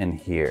up in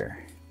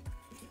here.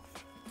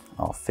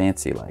 All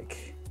fancy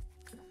like.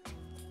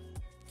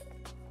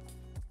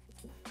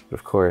 But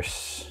of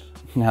course,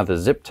 now the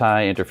zip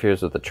tie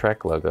interferes with the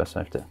Trek logo, so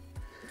I have to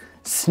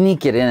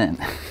sneak it in.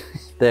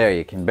 There,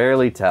 you can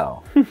barely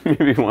tell.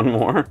 Maybe one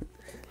more.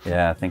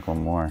 Yeah, I think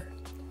one more.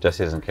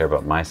 Jesse doesn't care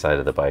about my side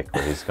of the bike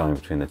where he's going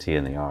between the T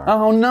and the R.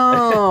 Oh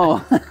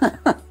no!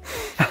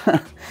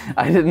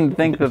 I didn't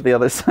think that the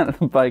other side of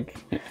the bike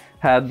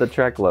had the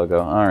Trek logo.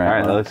 All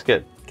right, well, that looks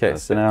good. Okay,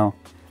 so now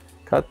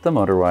cut the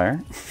motor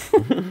wire.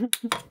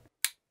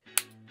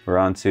 We're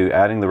on to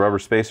adding the rubber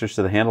spacers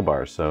to the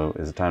handlebars. So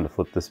is it time to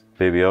flip this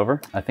baby over?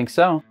 I think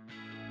so.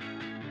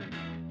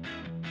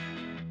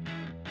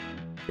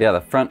 Yeah,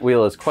 the front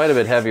wheel is quite a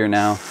bit heavier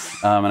now,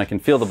 and I can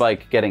feel the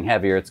bike getting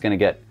heavier. It's going to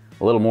get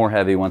a little more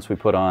heavy once we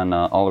put on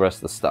all the rest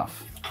of the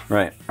stuff.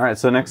 Right. All right,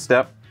 so next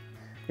step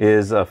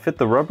is fit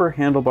the rubber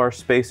handlebar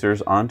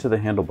spacers onto the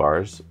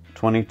handlebars,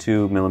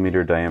 22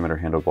 millimeter diameter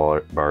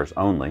handlebars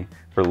only.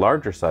 For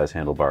larger size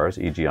handlebars,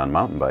 e.g. on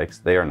mountain bikes,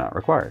 they are not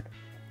required.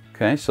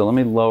 Okay, so let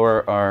me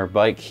lower our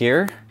bike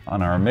here.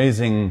 On our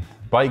amazing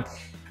bike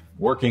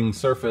working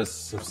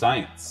surface of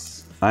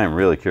science. I am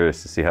really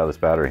curious to see how this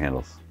battery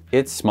handles.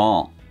 It's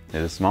small.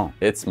 It is small.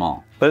 It's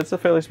small. But it's a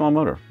fairly small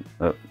motor.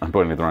 I'm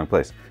pointing at the wrong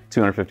place.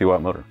 250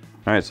 watt motor.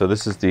 All right, so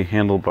this is the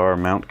handlebar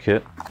mount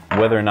kit.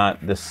 Whether or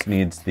not this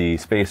needs the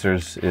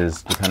spacers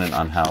is dependent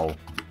on how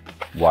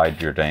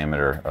wide your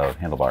diameter of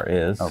handlebar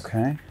is.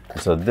 Okay.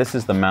 So this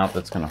is the mount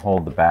that's going to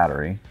hold the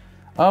battery.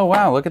 Oh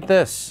wow, look at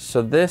this.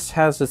 So this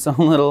has its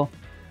own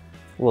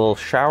little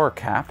shower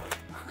cap.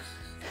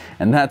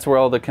 And that's where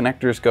all the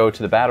connectors go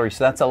to the battery.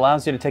 So that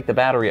allows you to take the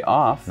battery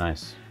off.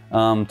 Nice.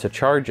 To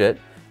charge it.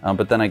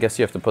 But then I guess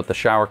you have to put the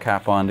shower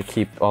cap on to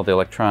keep all the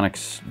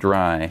electronics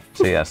dry.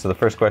 So yeah, so the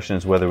first question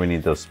is whether we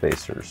need those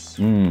spacers.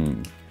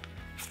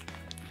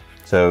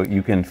 So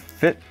you can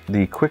fit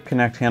the quick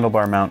connect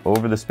handlebar mount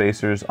over the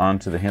spacers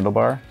onto the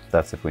handlebar.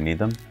 That's if we need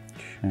them.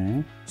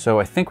 Okay. So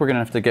I think we're gonna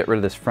have to get rid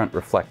of this front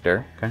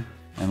reflector. Okay.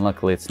 And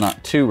luckily it's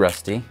not too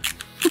rusty.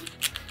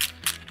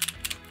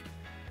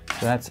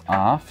 So that's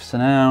off. So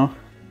now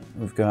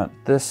we've got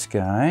this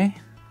guy.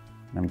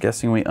 I'm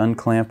guessing we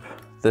unclamp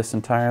this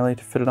entirely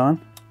to fit it on.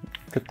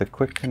 Put the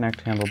quick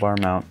connect handlebar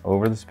mount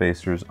over the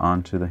spacers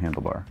onto the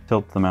handlebar.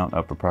 Tilt the mount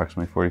up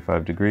approximately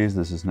 45 degrees.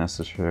 This is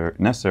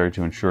necessary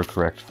to ensure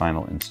correct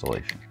final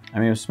installation. I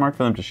mean, it was smart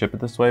for them to ship it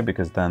this way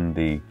because then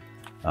the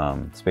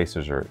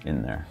spacers are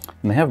in there.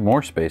 And they have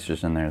more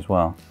spacers in there as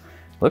well.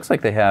 Looks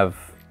like they have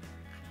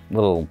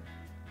little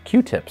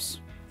Q-tips.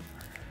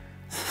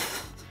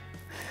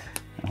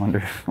 I wonder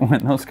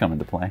when those come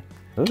into play.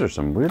 Those are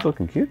some weird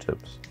looking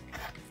Q-tips.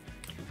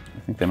 I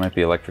think they might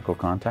be electrical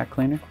contact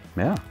cleaner.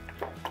 Yeah.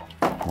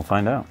 We'll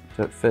find out.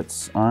 So it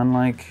fits on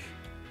like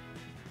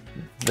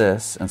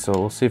this, and so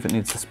we'll see if it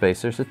needs the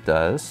spacers. It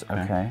does.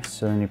 Okay,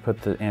 so then you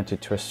put the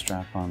anti-twist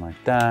strap on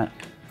like that.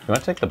 You want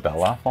to take the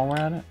bell off while we're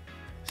at it?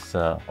 It's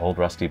an old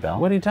rusty bell.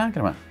 What are you talking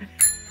about?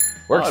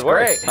 Works it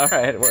great. Works. All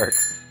right, it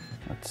works.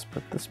 Let's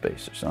put the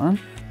spacers on.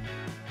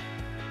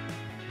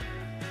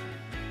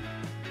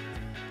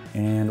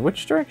 And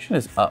which direction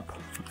is up?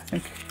 I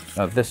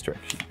think this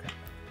direction. Okay.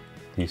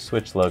 The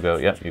Swytch logo.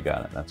 Yep, you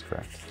got it. That's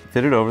correct.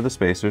 Fit it over the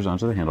spacers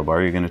onto the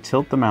handlebar. You're going to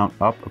tilt the mount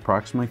up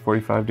approximately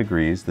 45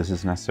 degrees. This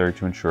is necessary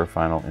to ensure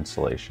final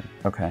installation.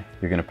 Okay.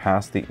 You're going to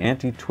pass the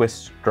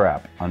anti-twist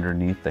strap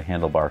underneath the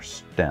handlebar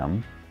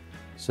stem.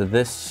 So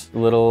this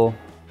little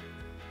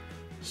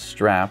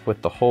strap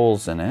with the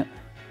holes in it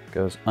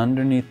goes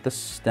underneath the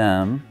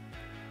stem.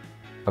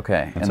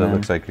 Okay. And so it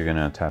looks like you're going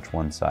to attach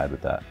one side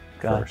with that.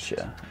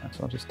 Gotcha.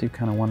 So I'll just do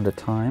kind of one at a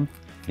time.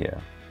 Yeah.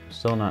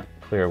 Still not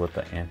clear what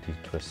the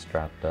anti-twist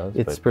strap does.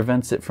 It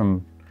prevents it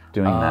from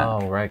doing that.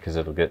 Oh, right, because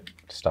it'll get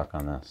stuck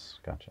on this.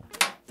 Gotcha.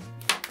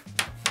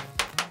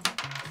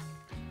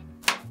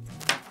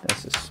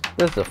 This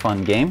is a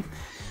fun game.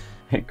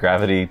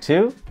 Gravity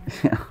 2.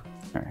 Yeah.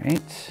 All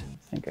right.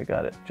 I think I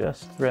got it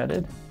just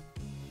threaded.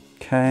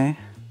 Okay.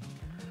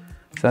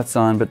 So that's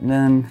on, but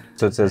then...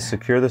 So it says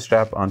secure the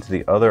strap onto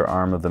the other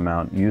arm of the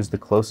mount. Use the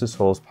closest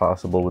holes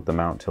possible with the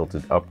mount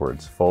tilted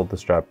upwards. Fold the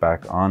strap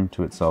back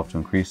onto itself to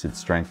increase its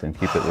strength and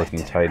keep it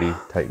looking tidy.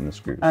 Tighten the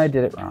screws. I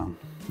did it wrong.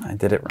 I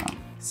did it wrong.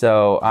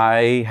 So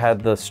I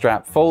had the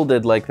strap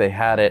folded like they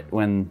had it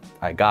when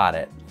I got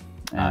it.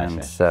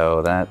 And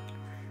so that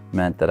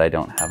meant that I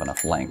don't have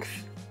enough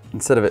length.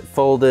 Instead of it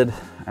folded,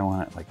 I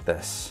want it like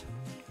this.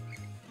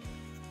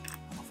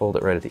 I'll fold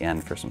it right at the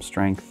end for some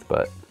strength,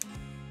 but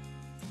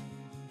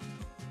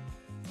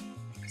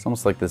it's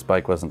almost like this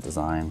bike wasn't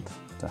designed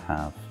to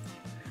have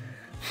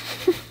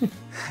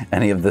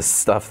any of this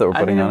stuff that we're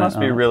putting on it. It must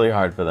be really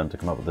hard for them to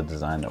come up with a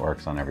design that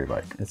works on every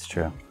bike. It's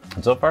true.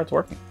 And so far it's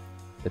working.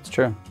 It's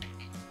true.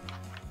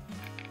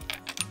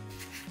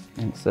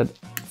 And it said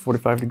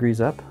 45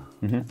 degrees up.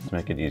 To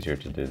make it easier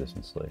to do this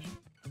installation.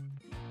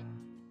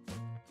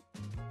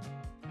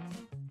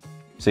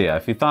 So yeah,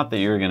 if you thought that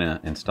you were going to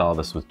install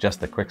this with just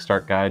the quick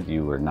start guide,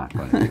 you were not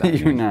going to do that.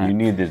 You're not. You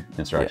need the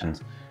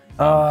instructions.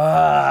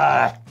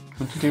 Yeah.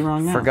 What'd you do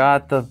wrong now?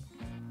 Forgot the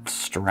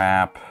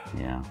strap.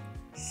 Yeah.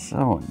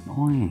 So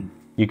annoying.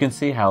 You can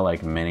see how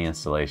like many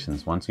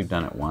installations, once you've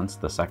done it once,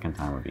 the second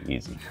time would be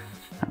easy.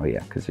 Oh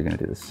yeah, because you're gonna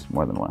do this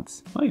more than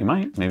once. Well, you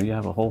might. Maybe you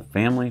have a whole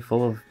family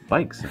full of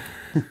bikes.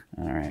 All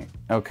right,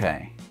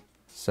 okay.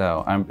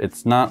 So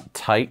it's not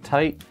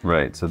tight.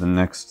 Right, so the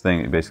next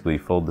thing, you basically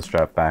fold the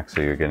strap back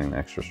so you're getting the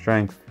extra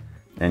strength.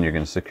 And you're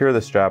gonna secure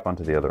the strap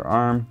onto the other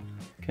arm.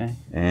 Okay.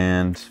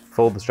 And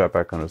fold the strap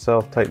back onto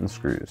itself, tighten the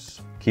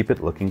screws. Keep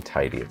it looking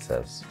tidy, it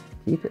says.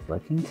 Keep it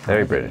looking tidy.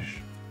 Very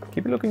British.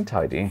 Keep it looking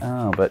tidy.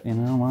 Oh, but you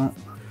know what?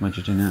 What'd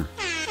you do now?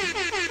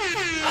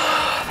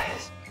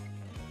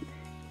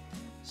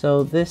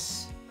 So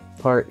this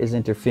part is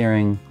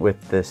interfering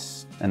with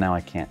this, and now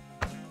I can't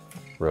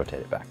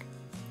rotate it back.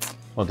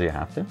 Well, do you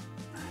have to?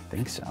 I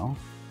think so.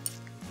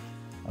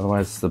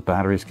 Otherwise, the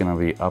battery's gonna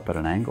be up at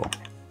an angle.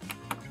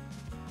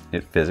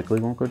 It physically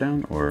won't go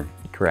down, or?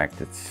 Correct,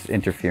 it's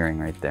interfering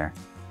right there.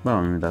 Well,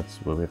 I mean, that's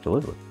what we have to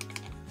live with.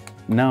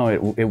 No,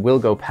 it will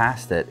go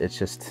past it. It's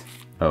just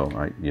Oh,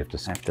 right, you have to.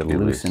 I have to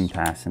loosen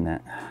passing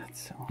it.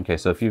 So. Okay,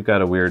 so if you've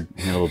got a weird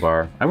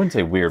handlebar, I wouldn't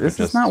say weird, this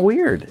but just... is not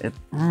weird.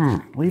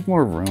 Leave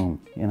more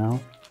room, you know?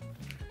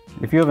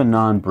 If you have a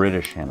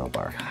non-British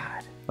handlebar,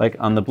 God. Like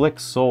on the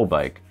Blix Soul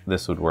bike,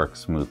 this would work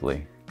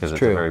smoothly because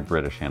it's a very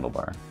British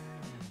handlebar.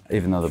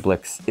 Even though the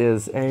Blix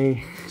is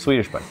a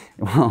Swedish bike.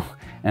 Well,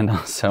 and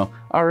also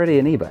already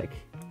an e-bike.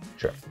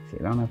 Sure. So you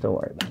don't have to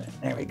worry about it.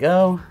 There we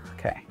go.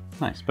 Okay.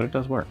 Nice, but it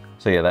does work.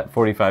 So yeah, that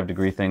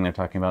 45-degree thing they're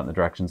talking about in the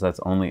directions, that's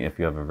only if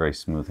you have a very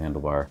smooth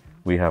handlebar.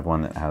 We have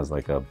one that has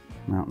like a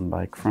mountain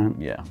bike front.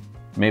 Yeah.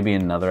 Maybe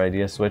another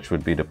idea switch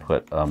would be to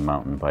put a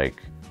mountain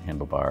bike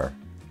handlebar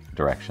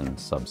direction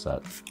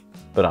subset.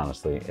 But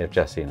honestly, if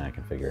Jesse and I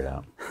can figure it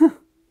out.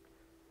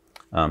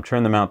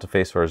 Turn the mount to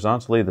face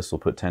horizontally. This will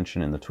put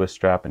tension in the twist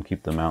strap and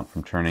keep the mount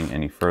from turning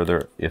any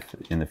further. If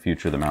in the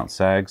future the mount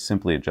sags,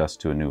 simply adjust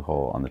to a new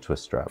hole on the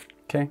twist strap.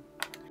 Okay.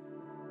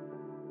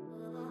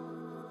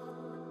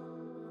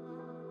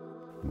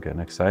 I'm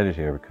getting excited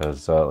here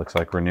because it looks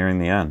like we're nearing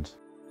the end.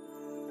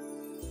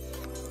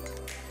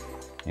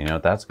 You know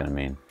what that's going to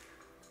mean?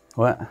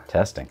 What?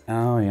 Testing.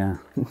 Oh yeah.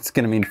 It's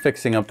going to mean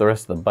fixing up the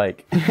rest of the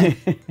bike.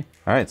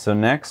 All right, so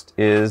next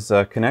is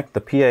connect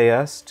the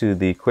PAS to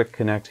the Quick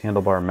Connect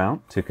handlebar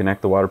mount. To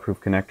connect the waterproof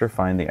connector,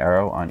 find the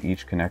arrow on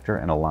each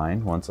connector and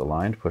align. Once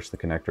aligned, push the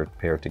connector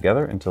pair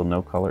together until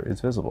no color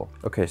is visible.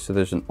 Okay, so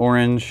there's an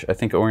orange. I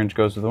think orange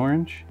goes with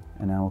orange.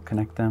 And now we'll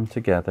connect them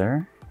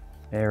together.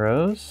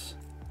 Arrows.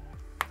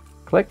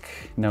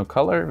 Click. No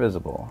color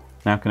visible.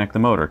 Now connect the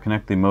motor.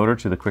 Connect the motor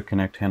to the Quick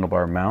Connect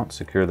handlebar mount.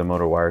 Secure the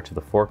motor wire to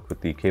the fork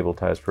with the cable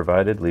ties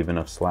provided. Leave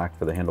enough slack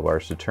for the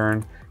handlebars to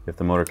turn. If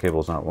the motor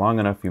cable is not long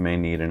enough, you may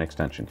need an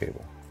extension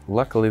cable.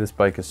 Luckily, this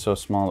bike is so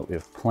small that we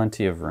have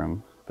plenty of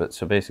room. But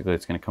so basically,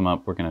 it's going to come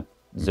up. We're going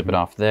to zip it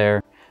off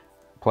there,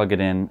 plug it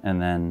in,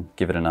 and then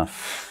give it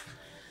enough.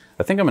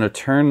 I think I'm going to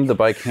turn the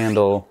bike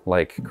handle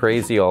like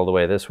crazy all the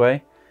way this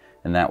way.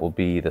 And that will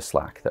be the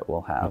slack that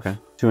we'll have. Okay.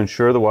 To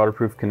ensure the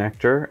waterproof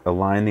connector,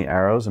 align the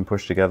arrows and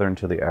push together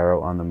until the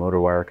arrow on the motor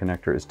wire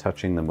connector is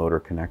touching the motor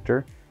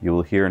connector. You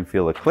will hear and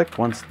feel a click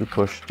once they're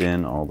pushed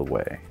in all the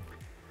way.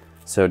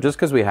 So just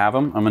because we have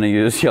them, I'm going to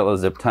use yellow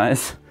zip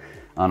ties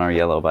on our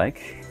yellow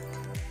bike.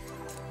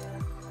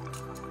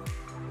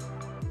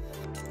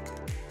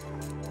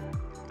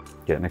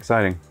 Getting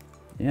exciting.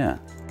 Yeah.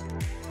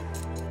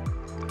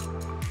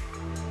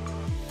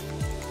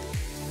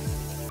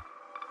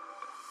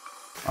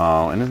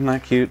 Oh, and isn't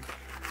that cute?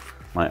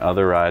 My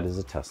other ride is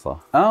a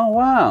Tesla. Oh,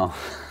 wow.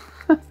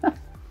 And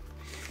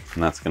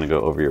that's going to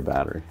go over your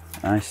battery.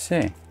 I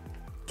see.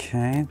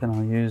 Okay, then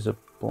I'll use a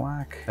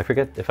black. I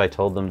forget if I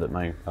told them that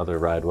my other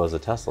ride was a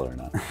Tesla or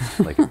not.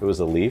 Like if it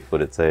was a Leaf,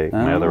 would it say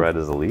my other ride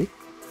is a Leaf?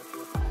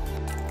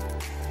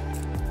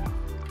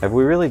 Have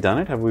we really done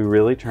it? Have we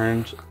really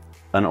turned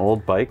an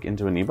old bike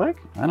into an e-bike?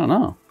 I don't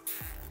know.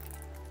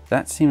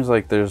 That seems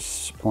like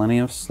there's plenty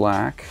of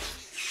slack.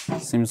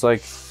 Seems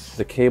like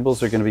the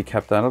cables are going to be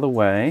kept out of the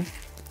way.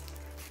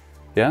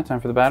 Yeah,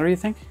 time for the battery, you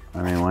think?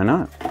 I mean, why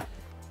not?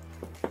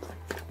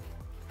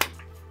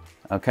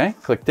 Okay,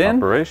 clicked in.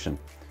 Operation.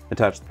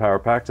 Attach the power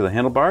pack to the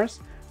handlebars.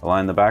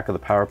 Align the back of the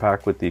power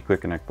pack with the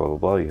Quick Connect, blah, blah,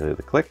 blah. You hear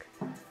the click.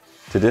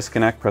 To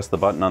disconnect, press the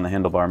button on the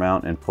handlebar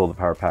mount and pull the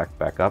power pack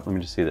back up. Let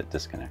me just see that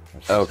disconnect.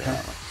 Okay.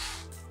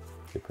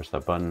 You push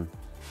that button.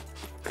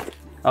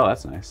 Oh,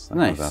 that's nice. That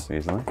comes off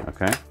easily.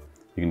 Okay.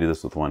 You can do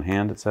this with one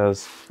hand, it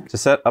says. To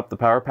set up the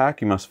power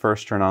pack, you must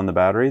first turn on the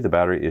battery. The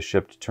battery is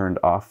shipped turned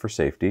off for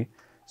safety.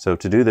 So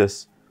to do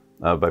this,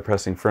 by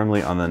pressing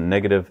firmly on the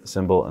negative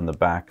symbol in the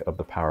back of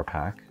the power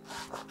pack.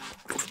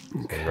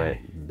 Okay. So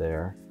right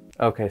there.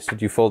 Okay, so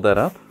do you fold that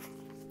up?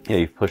 Yeah,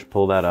 you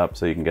pull that up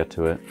so you can get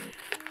to it.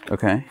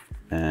 Okay.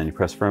 And you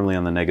press firmly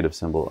on the negative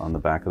symbol on the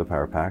back of the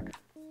power pack.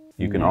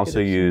 You can also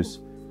use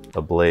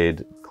a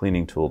blade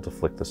cleaning tool to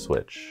flick the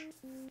switch.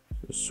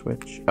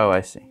 Switch. Oh,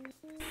 I see.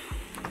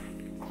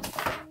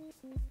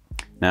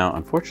 Now,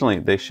 unfortunately,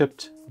 they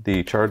shipped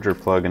the charger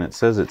plug and it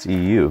says it's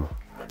EU.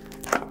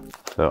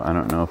 So I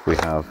don't know if we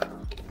have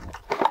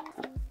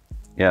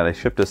Yeah, they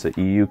shipped us an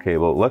EU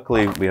cable.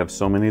 Luckily, we have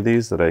so many of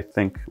these that I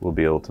think we'll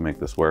be able to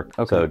make this work.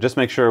 Okay. So just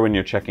make sure when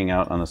you're checking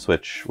out on the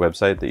Swytch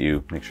website that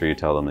you make sure you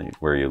tell them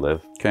where you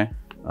live. Okay.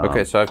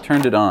 Okay, so I've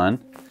turned it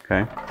on.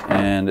 Okay.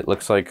 And it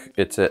looks like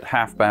it's at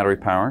half battery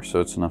power, so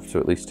it's enough to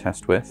at least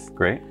test with.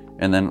 Great.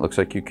 And then it looks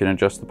like you can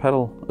adjust the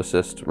pedal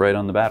assist right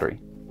on the battery.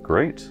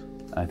 Great.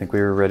 I think we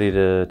were ready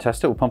to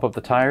test it. We'll pump up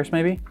the tires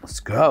maybe. Let's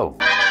go.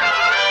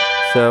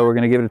 So we're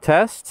gonna give it a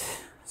test,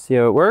 see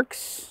how it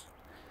works.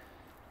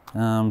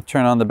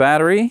 Turn on the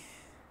battery.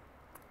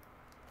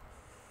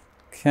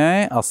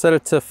 Okay, I'll set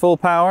it to full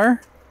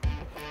power.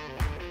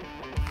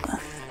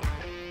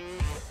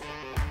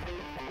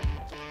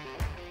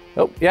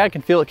 Oh, yeah, I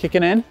can feel it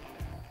kicking in.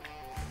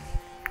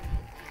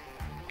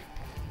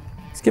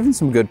 It's giving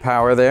some good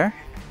power there.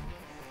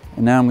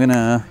 And now I'm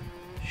gonna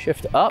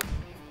shift up.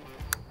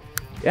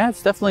 Yeah,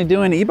 it's definitely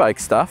doing e-bike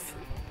stuff.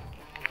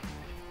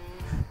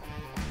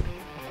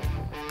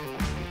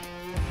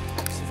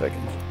 Let's see if I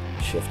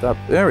can shift up.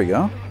 There we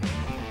go.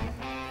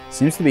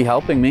 Seems to be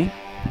helping me.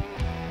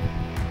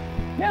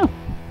 Yeah.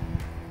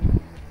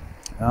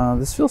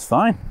 This feels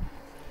fine.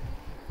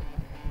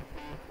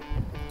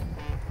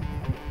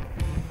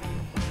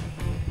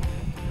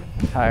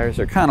 Tires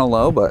are kind of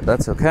low, but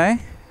that's okay.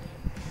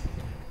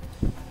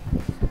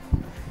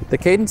 The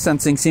cadence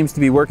sensing seems to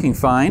be working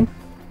fine.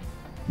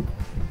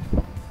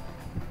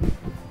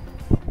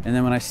 And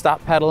then when I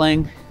stop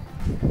pedaling,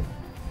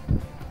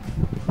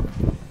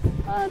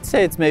 I'd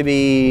say it's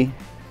maybe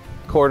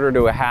 1/4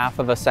 to 1/2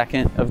 of a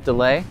second of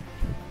delay.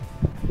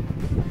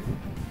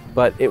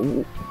 But it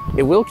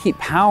will keep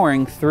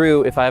powering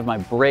through if I have my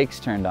brakes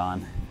turned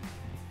on,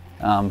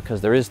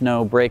 because there is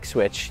no brake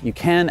switch. You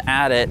can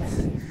add it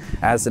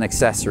as an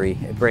accessory,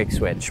 a brake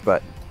switch,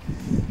 but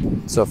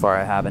so far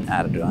I haven't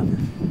added it on.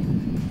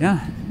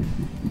 Yeah,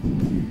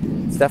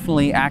 it's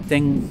definitely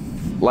acting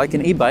like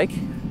an e-bike.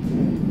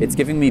 It's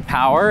giving me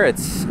power.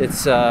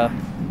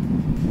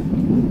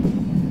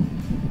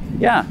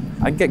 Yeah,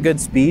 I can get good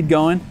speed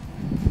going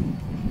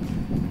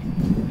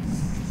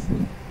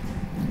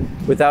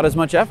without as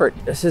much effort.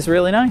 This is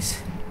really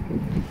nice.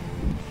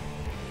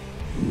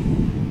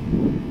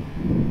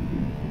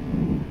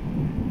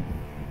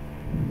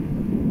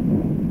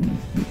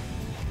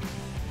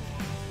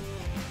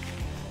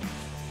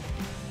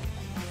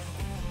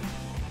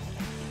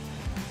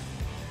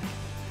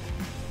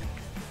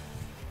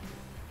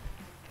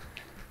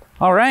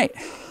 All right.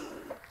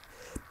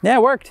 Yeah,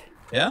 it worked.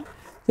 Yeah?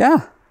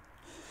 Yeah.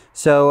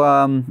 So,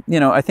 you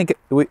know, I think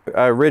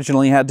I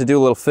originally had to do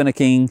a little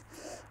finicking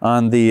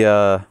on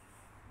the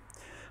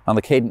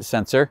cadence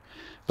sensor,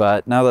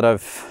 but now that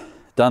I've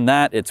done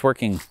that, it's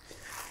working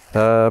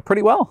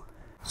pretty well.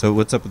 So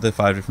what's up with the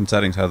 5 different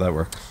settings? How'd that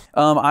work?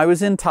 I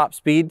was in top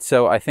speed,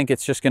 so I think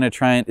it's just gonna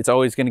it's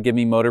always gonna give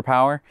me motor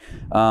power.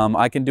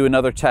 I can do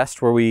another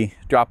test where we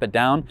drop it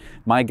down.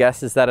 My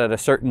guess is that at a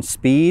certain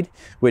speed,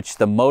 which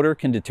the motor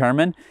can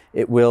determine,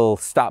 it will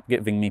stop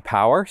giving me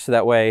power. So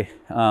that way,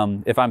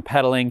 if I'm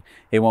pedaling,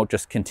 it won't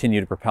just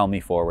continue to propel me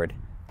forward.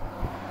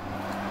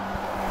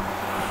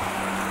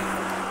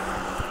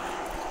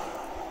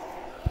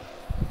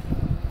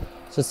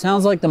 So it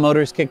sounds like the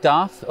motor's kicked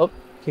off. Oh,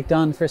 kicked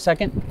on for a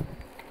second.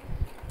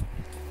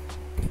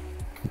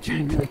 Try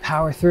and really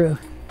power through.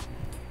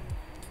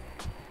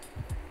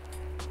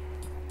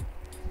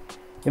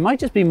 It might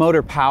just be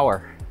motor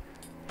power.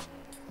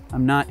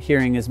 I'm not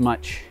hearing as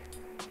much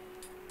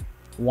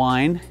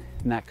whine,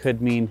 and that could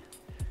mean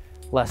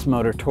less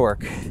motor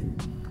torque.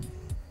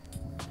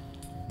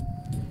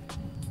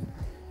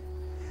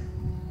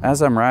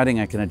 As I'm riding,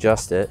 I can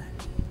adjust it.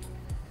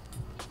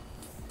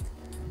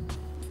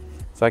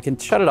 So I can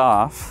shut it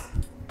off.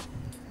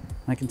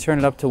 I can turn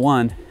it up to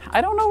 1. I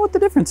don't know what the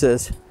difference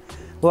is.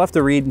 We'll have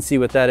to read and see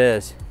what that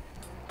is.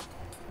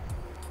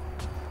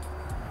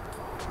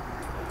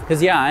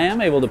 Because yeah, I am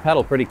able to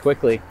pedal pretty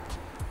quickly.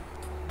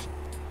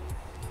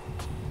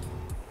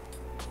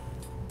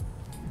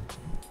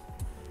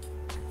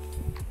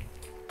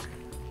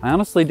 I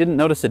honestly didn't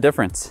notice a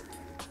difference.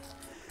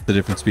 The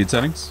different speed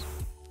settings?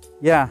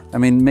 Yeah, I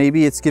mean,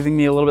 maybe it's giving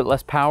me a little bit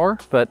less power,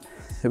 but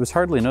it was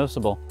hardly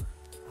noticeable.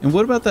 And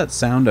what about that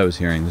sound I was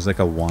hearing? There's like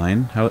a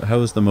whine.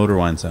 How is the motor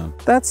whine sound?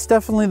 That's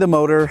definitely the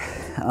motor.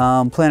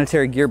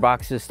 Planetary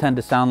gearboxes tend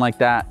to sound like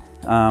that.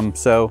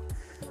 So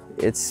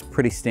it's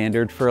pretty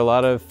standard for a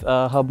lot of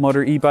hub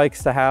motor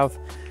e-bikes to have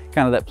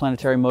kind of that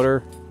planetary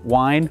motor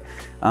whine.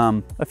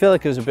 I feel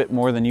like it was a bit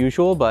more than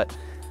usual, but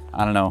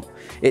I don't know.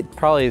 It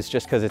probably is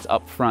just because it's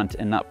up front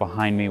and not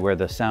behind me where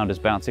the sound is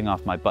bouncing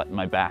off my butt and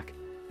my back.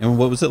 And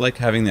what was it like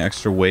having the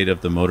extra weight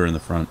of the motor in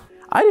the front?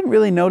 I didn't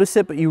really notice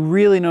it, but you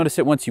really notice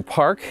it once you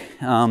park.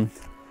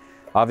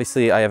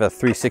 Obviously, I have a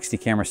 360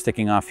 camera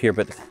sticking off here,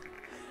 but it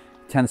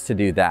tends to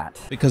do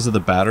that. Because of the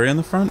battery on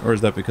the front, or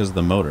is that because of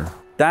the motor?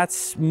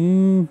 That's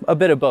a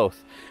bit of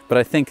both, but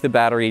I think the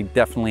battery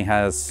definitely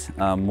has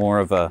more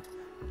of a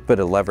bit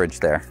of leverage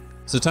there.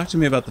 So talk to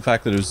me about the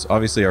fact that it was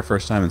obviously our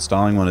first time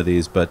installing one of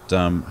these, but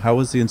how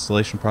was the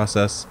installation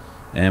process,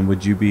 and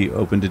would you be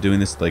open to doing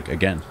this like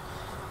again?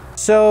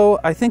 So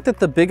I think that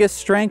the biggest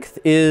strength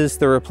is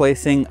the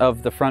replacing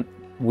of the front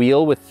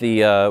wheel with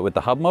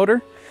the hub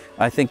motor.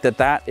 I think that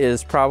that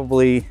is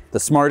probably the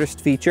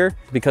smartest feature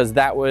because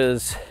that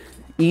was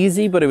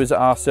easy, but it was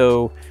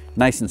also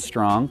nice and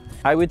strong.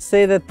 I would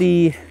say that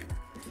the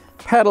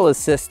pedal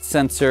assist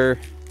sensor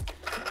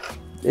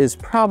is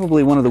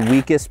probably one of the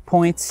weakest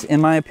points in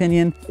my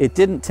opinion. It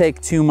didn't take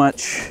too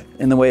much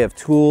in the way of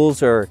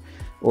tools or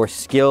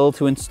skill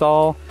to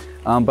install,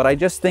 but I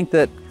just think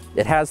that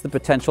it has the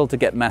potential to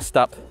get messed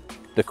up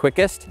the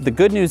quickest. The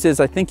good news is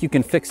I think you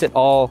can fix it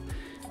all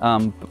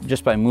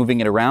just by moving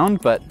it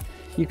around, but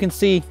you can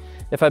see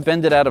if I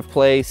bend it out of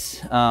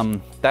place,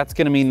 that's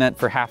gonna mean that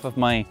for half of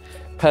my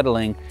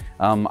pedaling,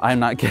 I'm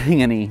not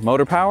getting any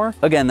motor power.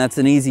 Again, that's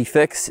an easy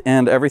fix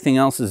and everything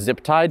else is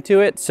zip tied to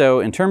it.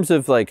 So in terms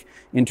of like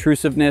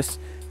intrusiveness,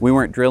 we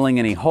weren't drilling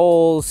any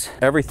holes.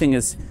 Everything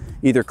is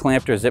either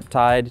clamped or zip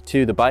tied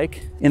to the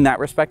bike. In that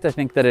respect, I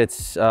think that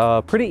it's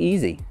pretty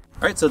easy.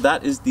 All right, so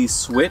that is the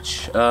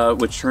Swytch,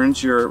 which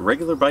turns your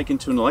regular bike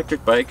into an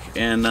electric bike.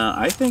 And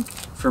I think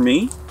for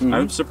me,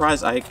 I'm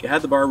surprised. I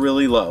had the bar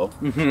really low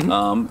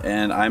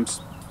and I'm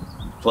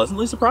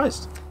pleasantly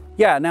surprised.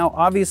 Yeah, now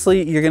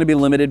obviously you're gonna be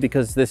limited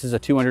because this is a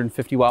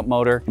 250 watt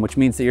motor, which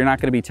means that you're not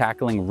gonna be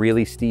tackling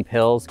really steep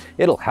hills.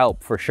 It'll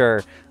help for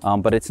sure,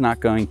 but it's not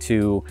going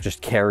to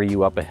just carry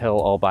you up a hill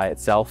all by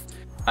itself.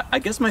 I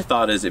guess my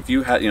thought is if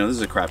you had, this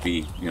is a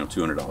crappy,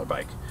 $200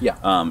 bike. Yeah.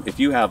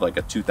 If you have like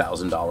a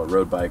 $2,000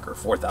 road bike or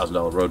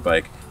 $4,000 road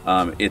bike,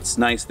 it's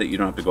nice that you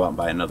don't have to go out and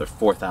buy another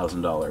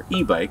 $4,000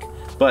 e-bike.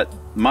 But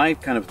my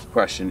kind of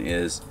question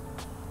is,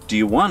 do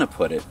you want to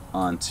put it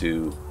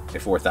onto a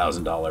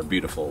 $4,000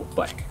 beautiful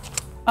bike?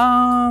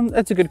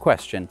 That's a good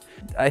question.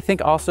 I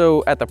think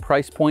also at the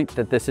price point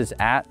that this is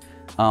at,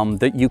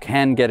 that you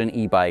can get an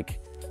e-bike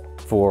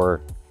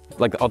for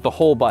like the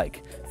whole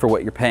bike for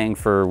what you're paying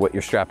for what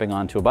you're strapping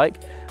onto a bike.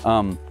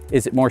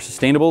 Is it more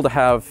sustainable to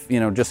have,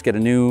 just get a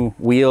new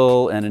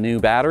wheel and a new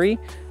battery?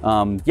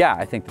 Yeah,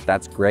 I think that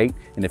that's great.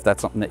 And if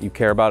that's something that you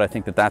care about, I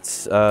think that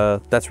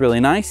that's really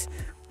nice.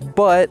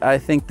 But I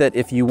think that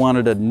if you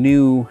wanted a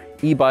new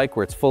e-bike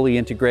where it's fully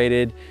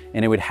integrated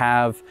and it would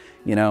have,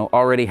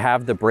 already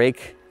have the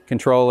brake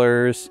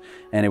controllers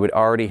and it would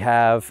already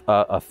have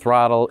a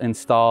throttle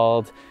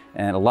installed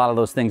and a lot of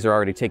those things are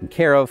already taken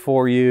care of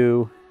for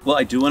you. Well,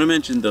 I do want to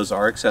mention those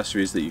are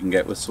accessories that you can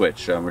get with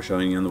Swytch. We're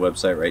showing you on the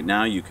website right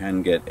now. You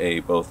can get a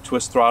both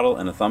twist throttle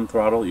and a thumb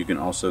throttle. You can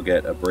also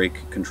get a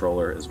brake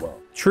controller as well.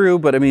 True,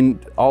 but I mean,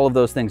 all of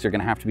those things are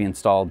going to have to be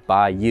installed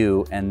by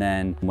you, and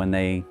then when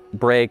they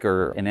break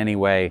or in any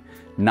way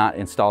not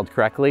installed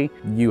correctly,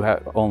 you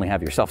only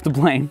have yourself to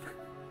blame.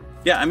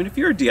 Yeah, I mean, if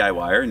you're a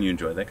DIYer and you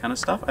enjoy that kind of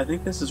stuff, I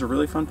think this is a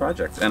really fun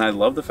project. And I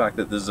love the fact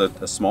that this is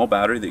a small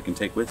battery that you can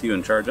take with you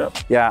and charge up.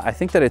 Yeah, I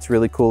think that it's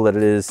really cool that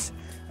it is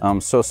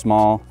so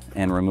small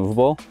and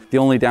removable. The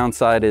only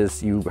downside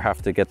is you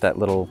have to get that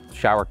little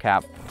shower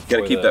cap. You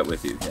gotta keep that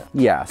with you.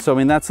 Yeah, so I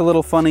mean, that's a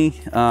little funny,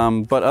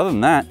 but other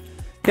than that,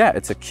 yeah,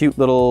 it's a cute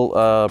little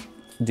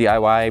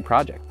DIY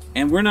project.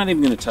 And we're not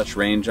even gonna touch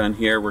range on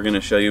here. We're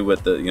gonna show you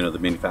what the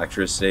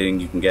manufacturer is saying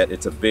you can get.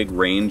 It's a big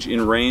range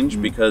in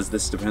range because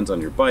this depends on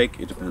your bike,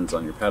 it depends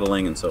on your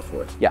pedaling and so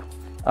forth. Yeah,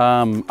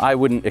 I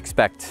wouldn't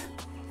expect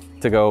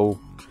to go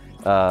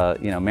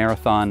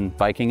marathon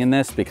biking in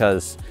this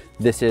because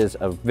this is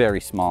a very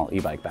small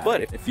e-bike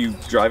battery. But if you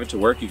drive it to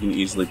work, you can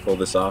easily pull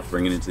this off,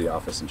 bring it into the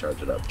office and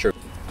charge it up. True.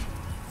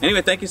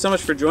 Anyway, thank you so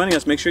much for joining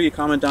us. Make sure you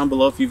comment down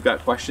below if you've got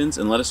questions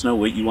and let us know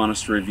what you want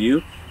us to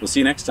review. We'll see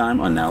you next time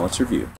on Now Let's Review.